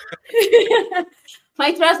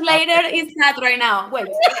 My translator is not right now. Wait.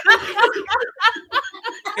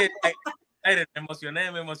 Me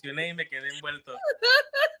emocioné y me quedé envuelto.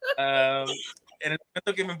 En el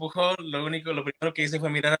momento que me empujó, lo primero que hice fue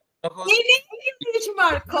mirar a los ojos.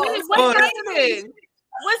 What's happening?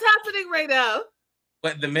 What's happening right now?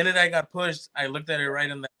 But the minute I got pushed, I looked at her right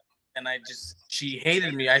in the and she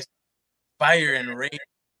hated me. I fire and rage.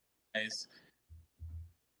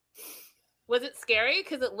 Was it scary?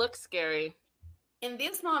 Because it looked scary. In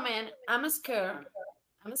this moment, I'm scared.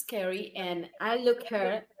 I'm scary, and I look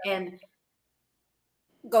her and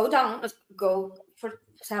go down, o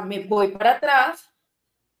sea, me voy para atrás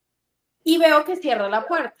y veo que cierra la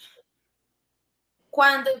puerta.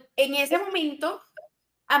 Cuando en ese momento,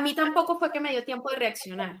 a mí tampoco fue que me dio tiempo de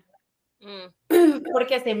reaccionar.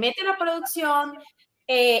 Porque se mete la producción,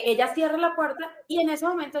 ella cierra la puerta y en ese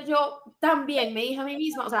momento yo también me dije a mí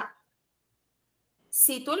misma, o sea,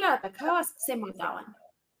 si tú la atacabas, se mataban.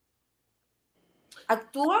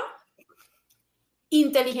 Actúa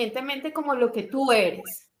inteligentemente como lo que tú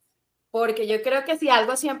eres. Porque yo creo que si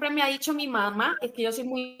algo siempre me ha dicho mi mamá es que yo soy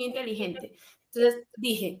muy inteligente. Entonces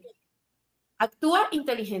dije, actúa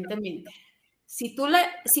inteligentemente. Si tú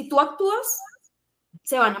actúas,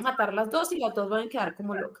 se van a matar las dos y las dos van a quedar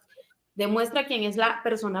como locas. Demuestra quién es la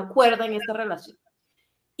persona cuerda en esta relación.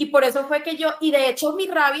 Y por eso fue que yo, y de hecho mi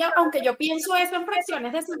rabia, aunque yo pienso eso en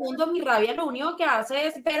fracciones de segundo, mi rabia lo único que hace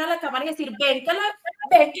es ver a la cámara y decir, ven que él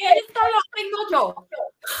está loco y no yo.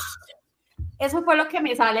 Eso fue lo que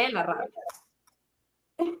me sale de la rabia.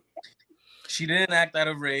 She didn't act out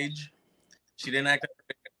of rage.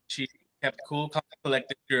 She kept cool, calm,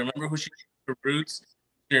 collected. She remembered who she was, her roots.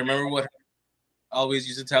 She remembered what her always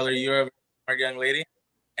used to tell her, you're a smart young lady,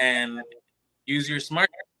 and use your smart.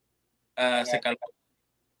 Se calmó.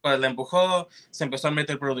 Pues la empujó, se empezó a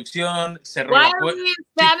meter producción, cerró la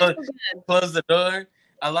puerta, closed the door.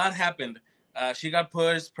 A lot happened. She got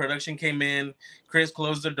pushed, production came in, Chris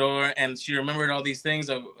closed the door, and she remembered all these things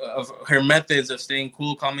of her methods of staying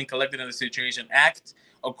cool, calm, and collected in the situation. Act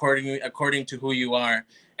according to who you are,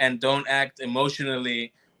 and don't act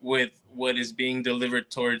emotionally with what is being delivered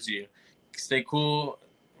towards you. Stay cool,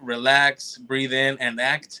 relax, breathe in, and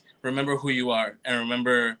act. Remember who you are, and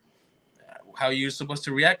remember how you're supposed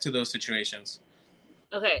to react to those situations.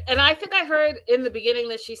 Okay, and I think I heard in the beginning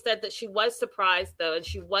that she said that she was surprised, though, and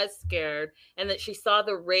she was scared, and that she saw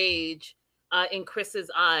the rage in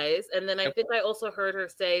Chris's eyes. And then I think I also heard her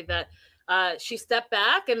say that she stepped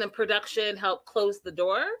back, and then production helped close the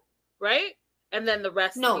door, right? And then the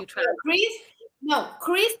rest of you tried.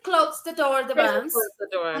 Chris closed the door, and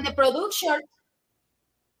the production.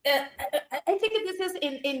 I think this is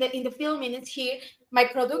in the filming. It's here. My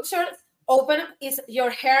producer open is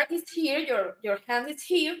your hair is here, your hand is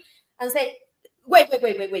here, and say, wait,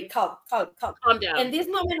 calm down. In this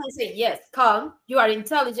moment, I say, yes, calm. You are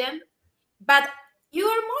intelligent, but you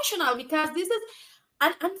are emotional because this is.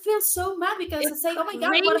 I feel so mad because I say, oh my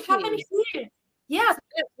God, what happened here? Yes,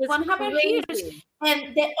 what happened here?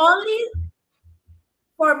 And the only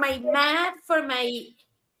for my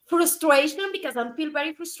frustration, because I feel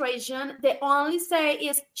very frustration, the only say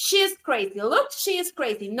is she's crazy. Look, she is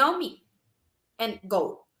crazy, no me. And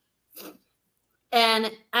go.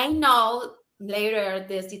 And I know later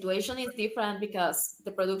the situation is different because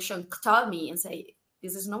the production told me and say,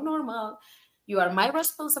 this is not normal. You are my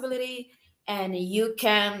responsibility. And you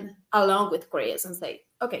can, along with Chris, and say,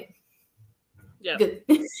 okay, yeah, good.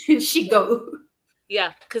 She go.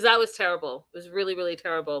 Yeah, because that was terrible. It was really, really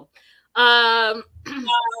terrible.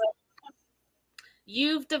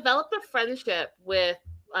 You've developed a friendship with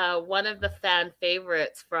one of the fan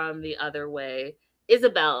favorites from The Other Way,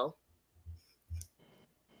 Isabel.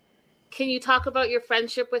 Can you talk about your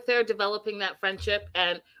friendship with her, developing that friendship?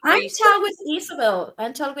 And I talked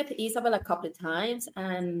with Isabel a couple of times,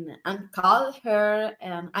 and called her,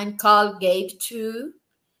 and I called Gabe too.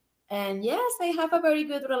 And yes, I have a very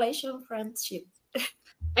good friendship.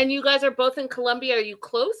 And you guys are both in Colombia. Are you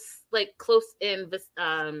close? Like close in this?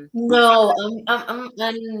 No,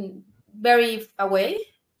 I'm very away.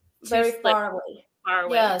 Very far away. Far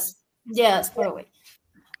away. Yes, far away.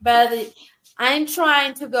 But I'm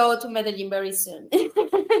trying to go to Medellin very soon.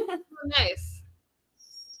 Nice.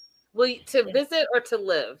 To visit or to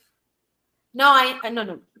live? No,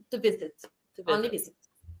 no, to visit. To visit. Only visit.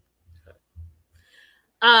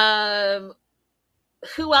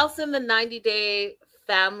 Who else in the 90 Day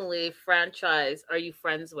Family franchise are you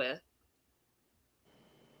friends with?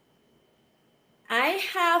 I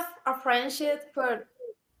have a friendship for,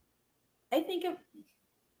 I think,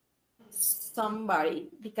 somebody,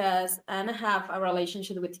 because I have a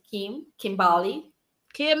relationship with Kimberly.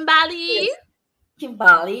 Kimberly? Yes.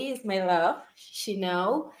 Kimberly is my love. She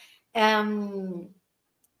know. Laura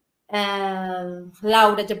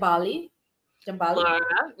Jabali. Laura.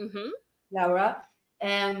 Mm-hmm. Laura.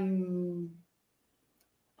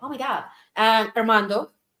 Oh my God. Armando.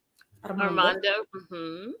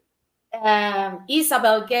 Mm-hmm.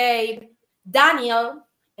 Isabel, Gabe, Daniel.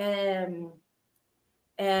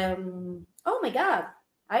 Oh my God.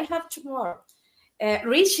 I have two more.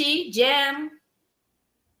 Richie, Jem.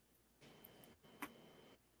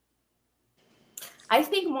 I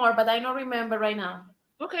think more, but I don't remember right now.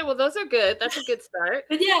 Okay, well, those are good. That's a good start.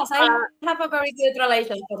 But yes, I have a very good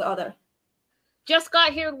relation with the other. Just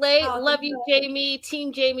got here late. Love you, Jeymi.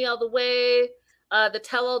 Team Jeymi all the way. The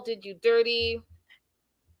tell-all did you dirty.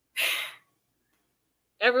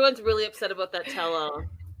 Everyone's really upset about that tell-all.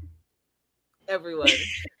 Everyone.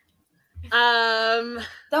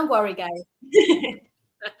 Don't worry, guys.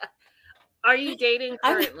 Are you dating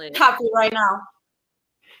currently? I'm happy right now.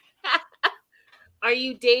 Are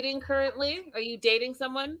you dating currently? Are you dating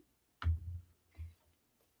someone?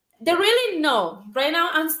 They really no. Right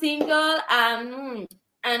now I'm single and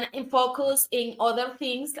in focus in other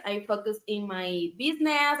things. I focus in my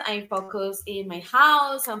business. I focus in my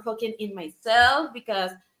house. I'm focusing in myself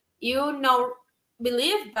because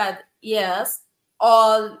believe that yes,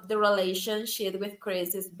 all the relationship with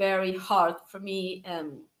Chris is very hard for me,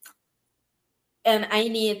 and I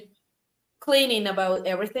need cleaning about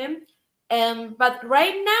everything. But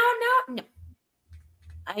right now, no.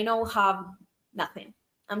 I don't have nothing.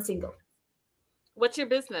 I'm single. What's your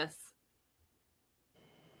business?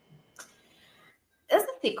 It's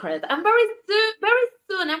a secret. I'm very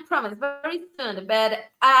soon, I promise, very soon. But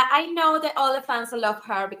I know that all the fans love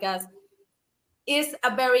her because it's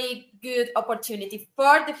a very good opportunity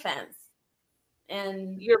for the fans.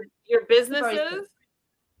 And your businesses?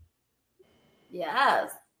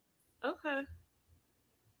 Yes. Okay.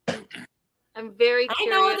 I'm very curious. I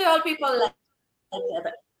know the old people like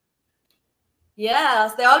it.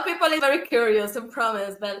 Yes, the old people is very curious, I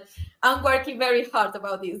promise, but I'm working very hard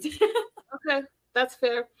about this. Okay, that's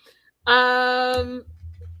fair.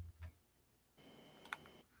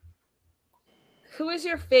 Who is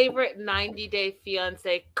your favorite 90 Day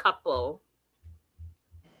Fiance couple?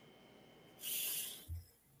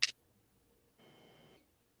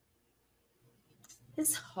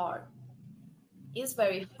 It's hard. It's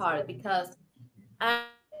very hard because I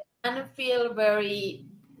feel very.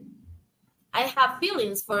 I have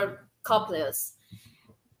feelings for couples.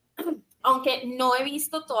 Aunque no he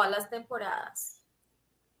visto todas las temporadas.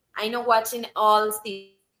 I know watching all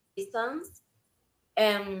seasons.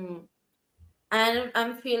 And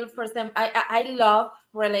I feel for them. I love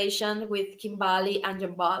relation with Kimberly and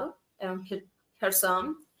Jambal, her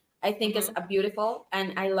son. I think it's a beautiful,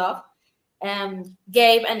 and I love.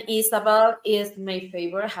 Gabe and Isabel is my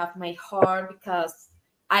favorite. Have my heart because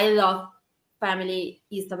I love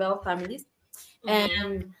Isabel families,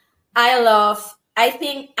 and I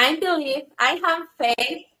believe, I have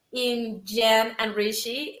faith in Jen and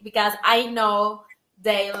Rishi because I know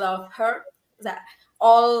they love her. That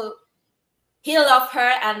he loved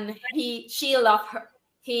her and she loved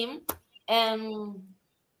him, and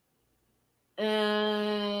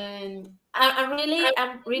I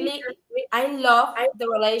love the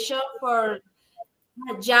relation for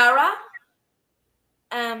Yara.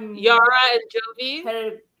 Yara and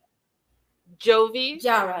Jovi. Jovi.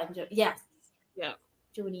 Yara and yes. Yeah.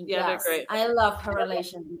 Jovi, yeah, yes. they're great. I love her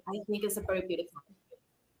relation. I think it's a very beautiful.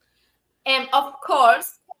 And of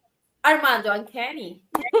course, Armando and Kenny.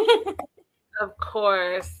 Of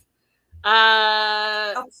course.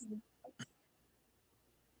 I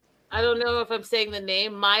don't know if I'm saying the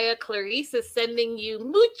name. Maya Clarice is sending you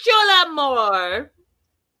mucho amor.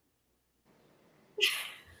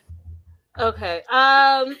 Okay.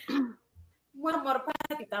 Mucho amor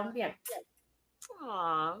para ti también.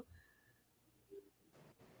 Aww.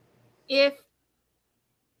 If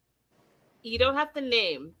you don't have to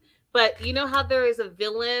name, but you know how there is a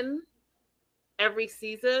villain every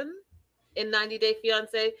season in 90 Day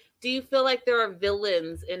Fiance? Do you feel like there are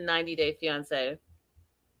villains in 90 Day Fiance?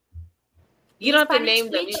 You don't have to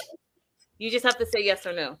name them. You just have to say yes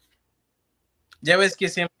or no. Ya ves que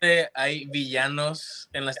siempre hay villanos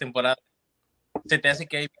en las temporadas. ¿Se te hace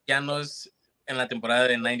que hay villanos en la temporada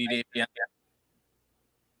de 90 Day Fiancé?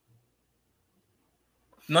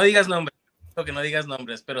 No digas nombres, que no digas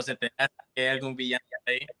nombres, pero ¿se te hace que hay algún villano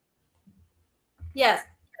ahí? Yes,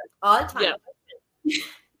 all time. Yeah.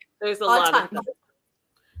 There's a All lot time. of them.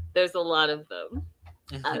 There's a lot of them.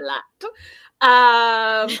 A lot.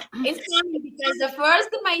 It's funny because the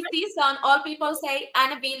first of my season, all people say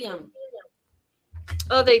Anna Billion.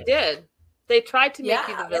 Oh, they did. They tried to make Yeah.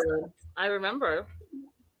 you the villain. I remember.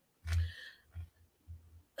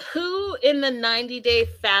 Who in the 90 Day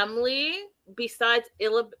family, besides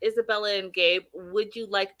Isabella and Gabe, would you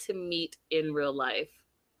like to meet in real life?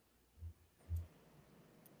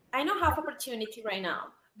 I don't have opportunity right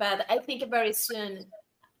now, but I think very soon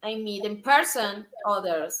I meet in person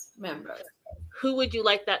others members. Who would you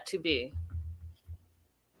like that to be?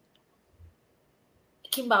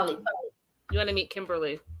 Kimberly. You want to meet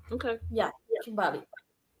Kimberly? Okay. Yeah, Kimberly.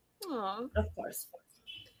 Aww. Of course.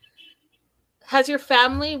 Has your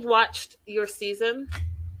family watched your season?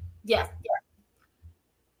 Yes.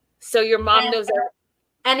 So your mom knows everything.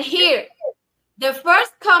 And here, the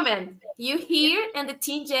first comment you hear in the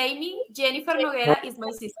team Jeymi, Jennifer Noguera is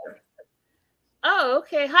my sister. Oh,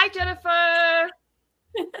 okay. Hi, Jennifer.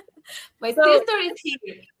 My sister is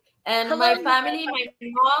here. And hello. My family,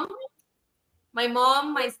 my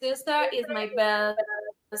mom, my sister is my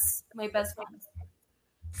best friend.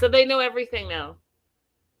 So they know everything now.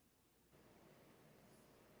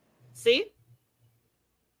 See?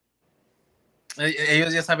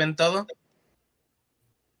 ¿Ellos ya saben todo?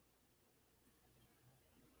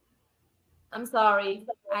 I'm sorry.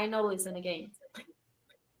 I know listen again.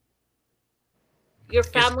 Your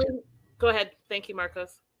family... Go ahead. Thank you,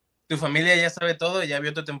 Marcos. Tu familia ya sabe todo, ya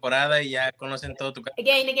vio tu temporada y ya conocen todo tu...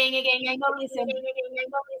 Again. I know listen.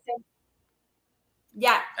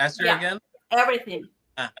 Yeah. Ask her again? Everything.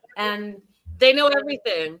 Ah. And they know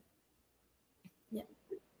everything. Yeah.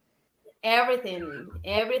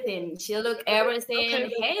 Everything. She look everything.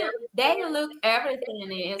 Okay. Hey, they look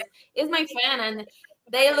everything. Is my friend, and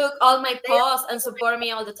they look all my posts and support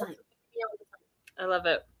me all the time. I love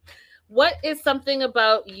it. What is something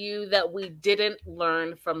about you that we didn't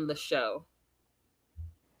learn from the show?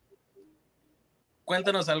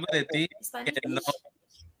 Cuéntanos algo de ti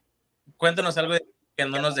Cuéntanos algo de ti que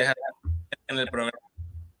no nos dejaste en el programa.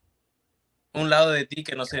 Un lado de ti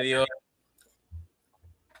que no se dio.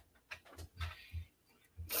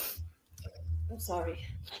 I'm sorry.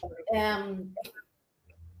 I'm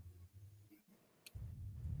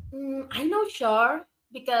not sure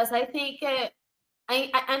because I think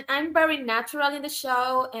I'm very natural in the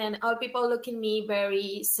show, and all people look at me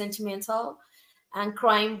very sentimental and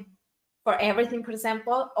crying for everything, for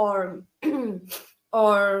example, or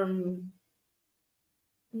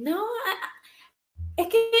no, es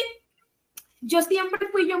que yo siempre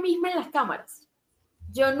fui yo misma en las cámaras.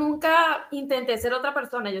 Yo nunca intenté ser otra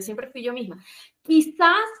persona, yo siempre fui yo misma.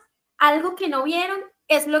 Quizás algo que no vieron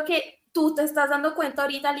es lo que tú te estás dando cuenta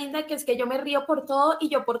ahorita, Linda, que es que yo me río por todo y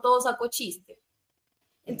yo por todo saco chiste.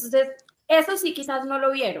 Entonces, eso sí quizás no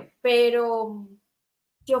lo vieron, pero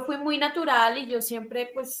yo fui muy natural y yo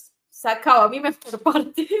siempre pues sacaba mi mejor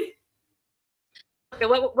parte. Okay,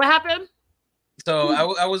 what happened? So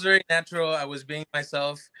I was very natural. I was being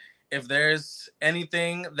myself. If there's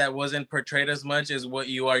anything that wasn't portrayed as much as what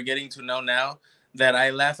you are getting to know now, that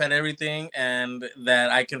I laugh at everything and that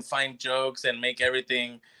I can find jokes and make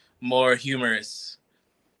everything more humorous.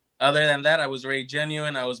 Other than that, I was very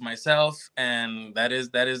genuine. I was myself, and that is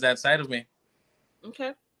that side of me.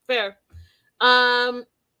 Okay, fair.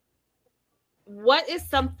 What is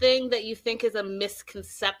something that you think is a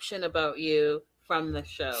misconception about you from the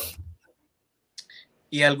show?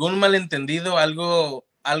 ¿Y algún malentendido, algo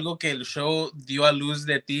que el show dio a luz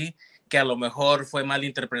de ti que a lo mejor fue mal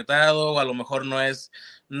interpretado o a lo mejor no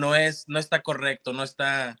está correcto, no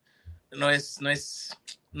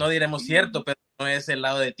diremos cierto, pero no es el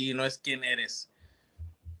lado de ti, no es quién eres?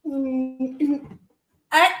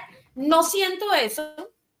 No siento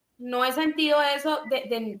eso, no he sentido eso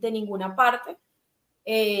de ninguna parte.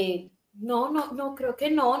 No, creo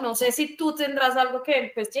que no sé si tú tendrás algo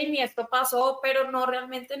que, pues, Jeymi, esto pasó, pero no,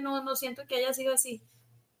 realmente no siento que haya sido así.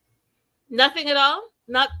 Nothing at all?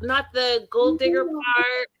 Not the gold digger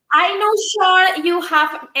part? I'm not sure you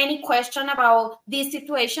have any question about this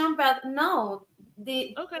situation, but no.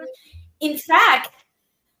 Okay. In fact,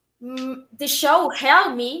 the show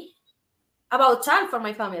helped me about time for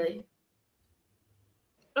my family.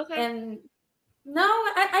 Okay. And no,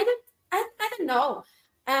 I don't know.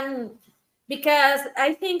 And because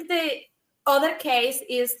I think the other case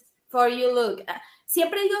is for you look.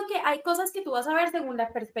 Siempre digo que hay cosas que tú vas a ver según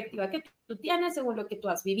la perspectiva que tú tienes, según lo que tú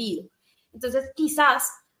has vivido. Entonces, quizás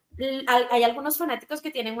hay algunos fanáticos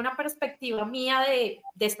que tienen una perspectiva mía de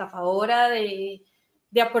estafadora, de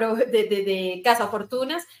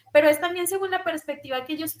cazafortunas, pero es también según la perspectiva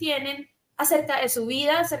que ellos tienen acerca de su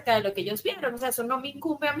vida, acerca de lo que ellos vieron. O sea, eso no me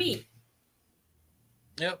incumbe a mí.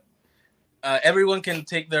 Yep. Everyone can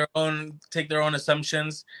take their own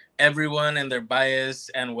assumptions. Everyone and their bias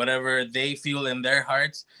and whatever they feel in their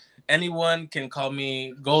hearts. Anyone can call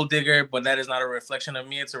me gold digger, but that is not a reflection of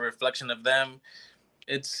me. It's a reflection of them.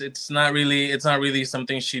 It's not really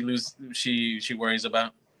something she worries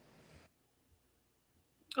about.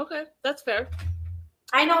 Okay, that's fair.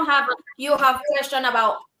 I know you have question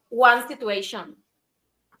about one situation.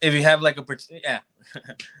 If you have like yeah.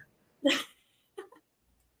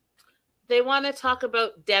 They want to talk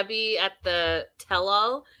about Debbie at the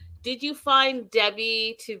tell-all. Did you find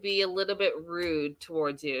Debbie to be a little bit rude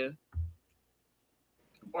towards you?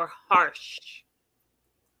 Or harsh?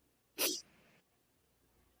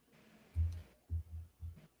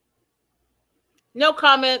 No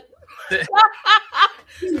comment.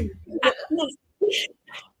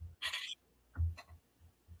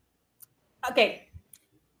 Ok.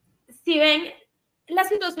 Si ven la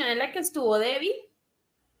situación en la que estuvo Debbie,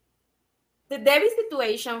 the Debbie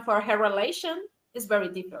situation for her relation is very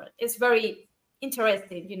different. It's very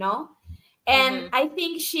interesting, you know? And I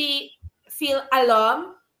think she feel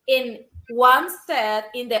alone in one set,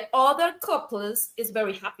 in the other couples is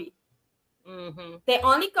very happy. The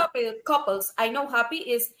only couples I know happy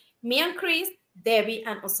is me and Chris, Debbie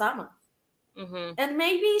and Osama. And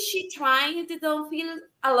maybe she trying to don't feel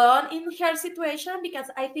alone in her situation, because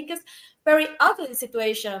I think it's very ugly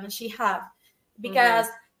situation she have, because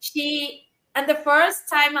she, and the first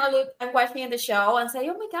time I'm watching the show and say,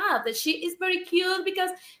 oh my God, that she is very cute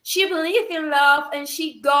because she believes in love and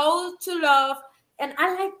she goes to love, and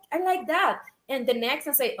I like that. And the next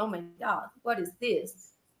I say, oh my God, what is this?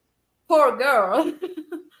 Poor girl.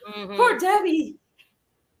 Poor Debbie.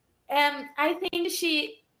 And I think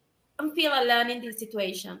she feel alone in this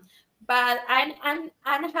situation. But I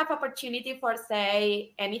don't have opportunity for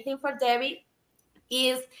say anything for Debbie.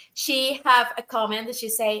 Is she have a comment that she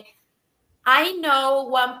say, I know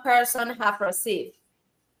one person have received.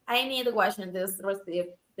 I need to watch this receive,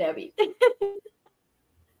 Debbie.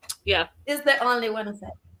 Yeah. It's the only one I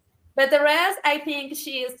said. But the rest, I think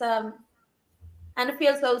she is and I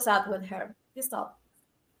feel so sad with her. That's all.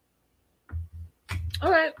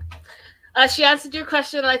 All right. She answered your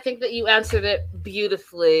question. I think that you answered it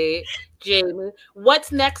beautifully, Jeymi.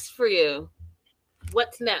 What's next for you?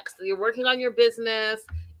 What's next? You're working on your business.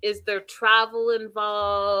 Is there travel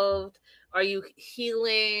involved? Are you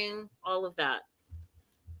healing? All of that.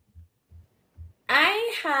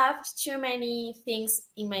 I have too many things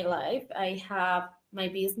in my life. I have my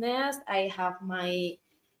business. I have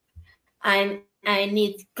I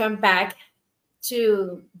need to come back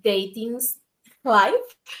to dating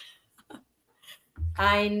life.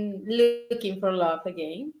 I'm looking for love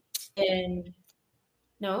again. And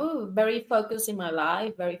no, very focused in my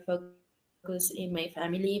life, very focused in my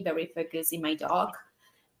family, very focused in my dog.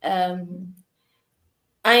 I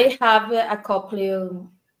have a couple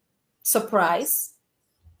surprise,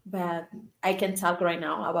 but I can talk right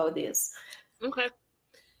now about this. Okay.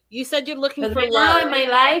 You said you're looking but for right love. Now in my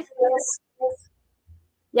life,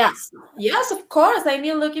 yes, of course. I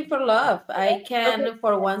need looking for love. I can,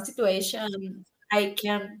 for one situation, I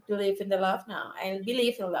can believe in the love now. I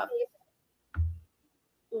believe in love.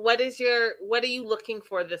 What are you looking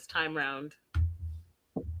for this time round?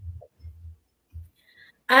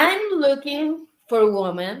 I'm looking for a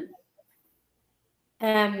woman.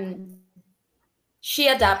 She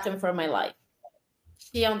adapted for my life.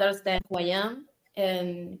 She understands who I am,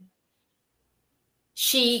 and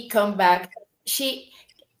she come back.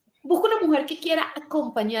 Busco una mujer que quiera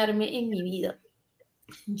acompañarme en mi vida.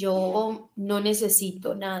 Yo no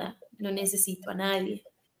necesito nada, no necesito a nadie,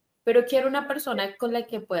 pero quiero una persona con la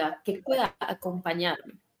que pueda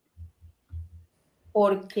acompañarme.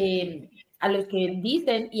 Porque a los que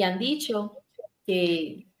dicen y han dicho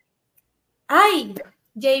que, ay,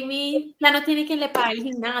 Jeymi ya no tiene quien le pague el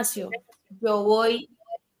gimnasio. Yo voy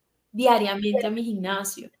diariamente a mi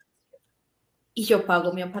gimnasio y yo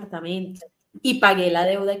pago mi apartamento y pagué la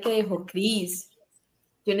deuda que dejó Chris.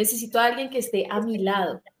 Yo necesito a alguien que esté a mi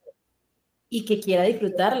lado y que quiera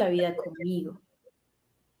disfrutar la vida conmigo.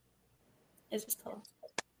 Eso es todo.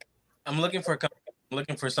 I'm looking for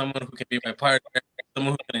someone who can be my partner,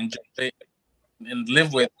 someone who can enjoy and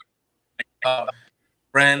live with.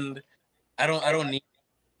 Friend. I don't need.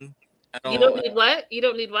 You don't need what? You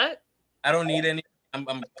don't need what? I don't need any.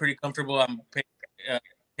 I'm pretty comfortable. I'm paying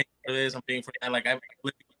for this. I'm paying for that. Like, I'm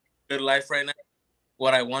living a good life right now.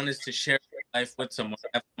 What I want is to share life with someone.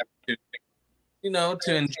 To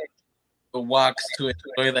enjoy the walks, to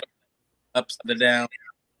enjoy the ups, the downs.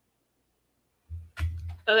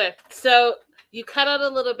 Okay, so you cut out a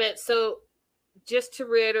little bit. So just to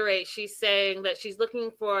reiterate, she's saying that she's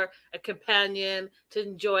looking for a companion to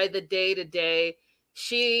enjoy the day-to-day.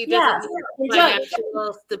 She doesn't need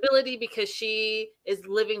financial stability because she is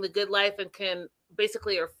living the good life and can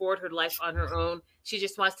basically afford her life on her own. She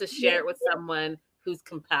just wants to share it with someone who's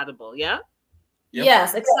compatible. Yeah? Yep.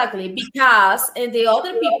 Yes, exactly. Because the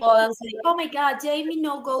other people are saying, oh my God, Jeymi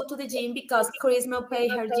no go to the gym because Chris no pay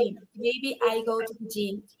her gym. Maybe I go to the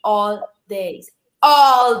gym all days.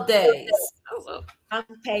 All days. Oh, well. I'm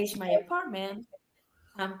page my apartment.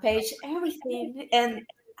 I'm page everything. And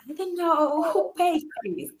I don't know who paid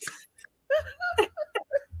Chris.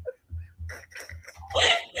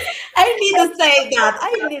 I need to say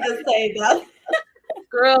that.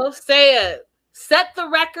 Girl, say it. Set the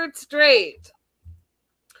record straight.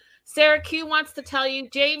 Sarah Q wants to tell you,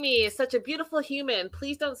 Jeymi is such a beautiful human.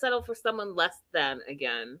 Please don't settle for someone less than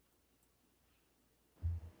again.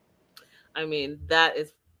 I mean, that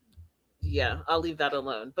is, yeah, I'll leave that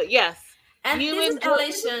alone. But yes. And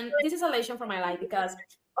this is elation for my life because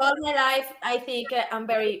all my life I think I'm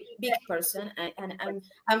very big person and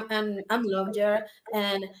I'm larger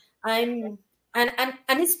and I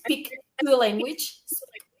speak two language.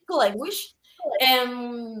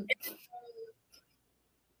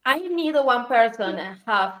 I need one person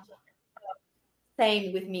have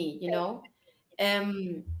same with me,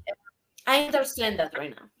 I understand that right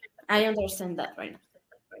now.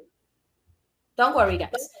 Don't worry,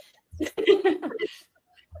 guys.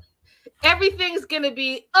 Everything's gonna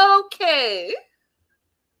be okay.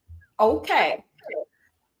 Okay.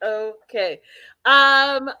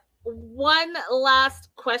 One last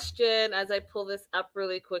question as I pull this up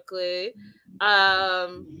really quickly.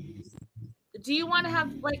 Do you want to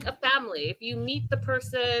have like a family? If you meet the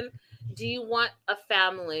person, do you want a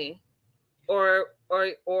family, or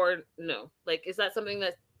no? Like, is that something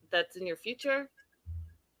that's in your future?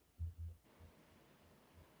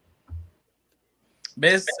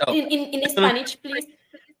 ¿Ves? In Spanish, please.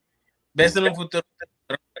 ¿Ves en un futuro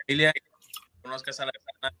familia que conozcas a la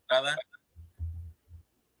persona enamorada?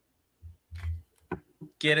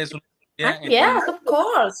 ¿Quieres una familia? Yes, of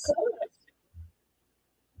course.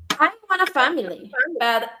 I want a family,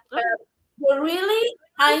 but really,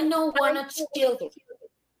 I don't want children.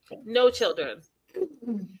 No children.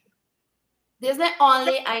 This is the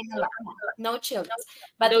only I know. No children.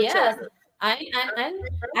 But no yes, children.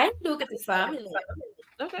 I look at the family.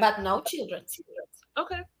 Okay. But no children.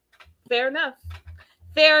 Okay. Fair enough.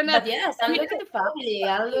 But yes, I look at the family.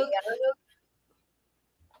 I look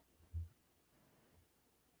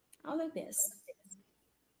this.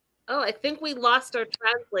 Oh, I think we lost our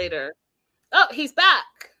translator. Oh, he's back.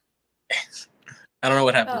 I don't know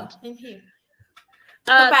what happened. Oh, I'm here.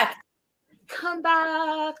 Come back. Come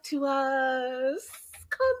back to us.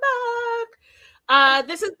 Come back.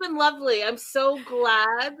 This has been lovely. I'm so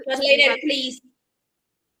glad. Translator, please.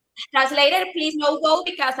 Translator, please no go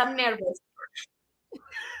because I'm nervous.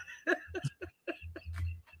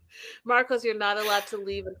 Marcos, you're not allowed to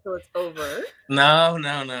leave until it's over. No.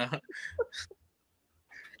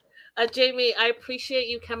 Jeymi, I appreciate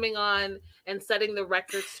you coming on and setting the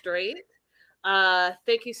record straight.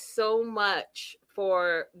 Thank you so much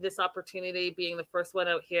for this opportunity, being the first one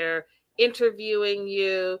out here, interviewing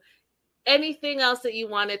you. Anything else that you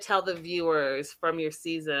want to tell the viewers from your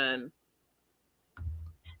season?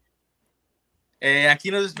 Aquí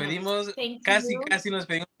nos despedimos. Casi nos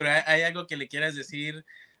despedimos, pero hay algo que le quieras decir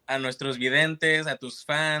a nuestros videntes, a tus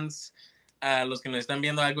fans, a los que nos están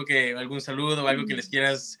viendo, algún saludo, algo que les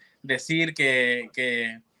quieras decir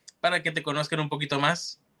que para que te conozcan un poquito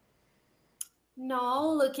más.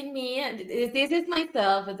 No, look at me. This is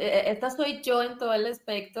myself. Esta soy yo en todo el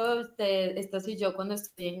aspecto. Esta soy yo cuando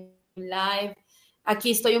estoy en live.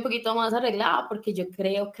 Aquí estoy un poquito más arreglada porque yo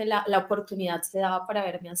creo que la oportunidad se daba para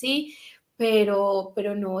verme así, pero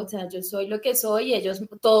no, o sea, yo soy lo que soy.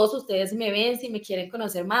 Todos ustedes me ven, si me quieren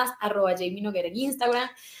conocer más, @Jeymi Noguera en Instagram.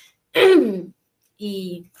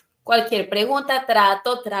 Y cualquier pregunta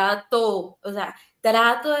trato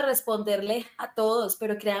de responderle a todos,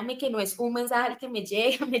 pero créanme que no es un mensaje que me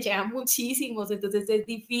llegan muchísimos, entonces es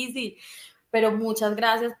difícil, pero muchas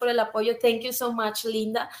gracias por el apoyo. Thank you so much,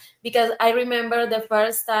 Linda, because I remember the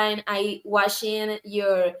first time I watching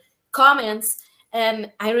your comments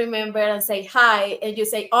And I remember and say hi, and you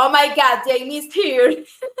say, "Oh my God, Jeymi's here!"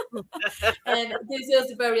 And this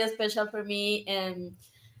is very special for me. And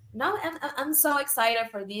no, I'm so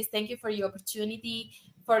excited for this. Thank you for your opportunity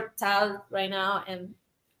for Tal right now, and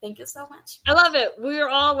thank you so much. I love it. We were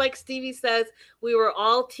all, like Stevie says, we were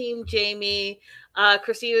all Team Jeymi.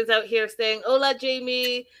 Christina's out here saying, "Hola,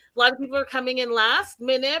 Jeymi." A lot of people are coming in last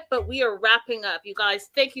minute, but we are wrapping up. You guys,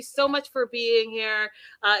 thank you so much for being here.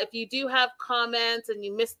 If you do have comments and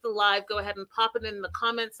you missed the live, go ahead and pop it in the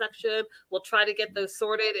comment section. We'll try to get those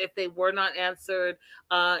sorted if they were not answered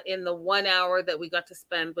in the 1 hour that we got to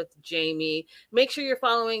spend with Jeymi. Make sure you're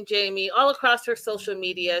following Jeymi all across her social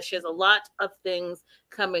media. She has a lot of things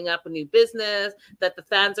coming up, a new business that the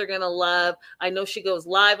fans are going to love. I know she goes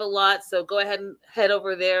live a lot, so go ahead and head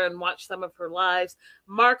over there and watch some of her lives.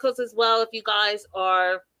 Marcos as well, if you guys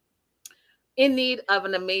are in need of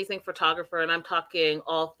an amazing photographer, and I'm talking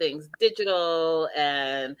all things digital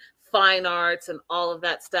and fine arts and all of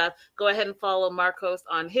that stuff, go ahead and follow Marcos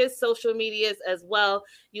on his social medias as well.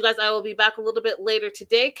 You guys, I will be back a little bit later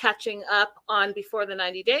today catching up on Before the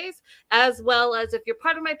 90 Days, as well as if you're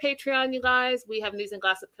part of my Patreon, you guys, we have news and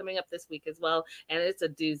gossip coming up this week as well, and it's a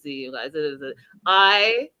doozy, you guys.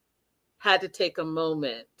 I had to take a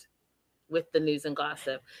moment with the news and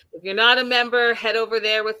gossip. If you're not a member, head over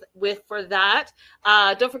there with for that.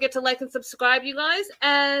 Don't forget to like and subscribe, you guys,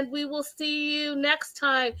 and we will see you next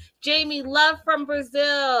time. Jeymi, love from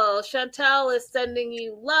Brazil. Chantal is sending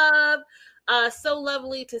you love. So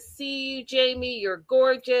lovely to see you, Jeymi. You're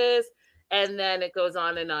gorgeous. And then it goes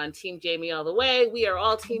on and on. Team Jeymi all the way. We are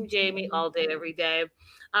all Team Jeymi all day, every day.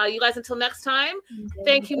 You guys, until next time,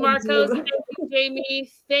 thank you, Marcos. Thank you, Jeymi.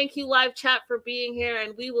 Thank you, live chat, for being here,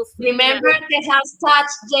 and we will see Remember you the hashtag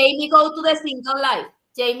Jeymi go to the single life.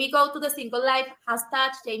 Jeymi go to the single life.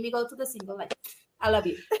 Hashtag Jeymi go to the single life. I love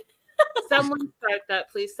you. Someone start that,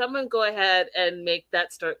 please. Someone go ahead and make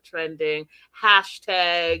that start trending.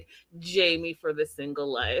 Hashtag Jeymi for the single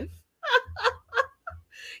life.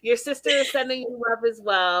 Your sister is sending you love as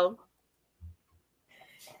well.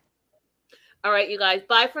 All right, you guys.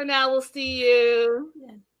 Bye for now. We'll see you.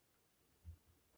 Yeah.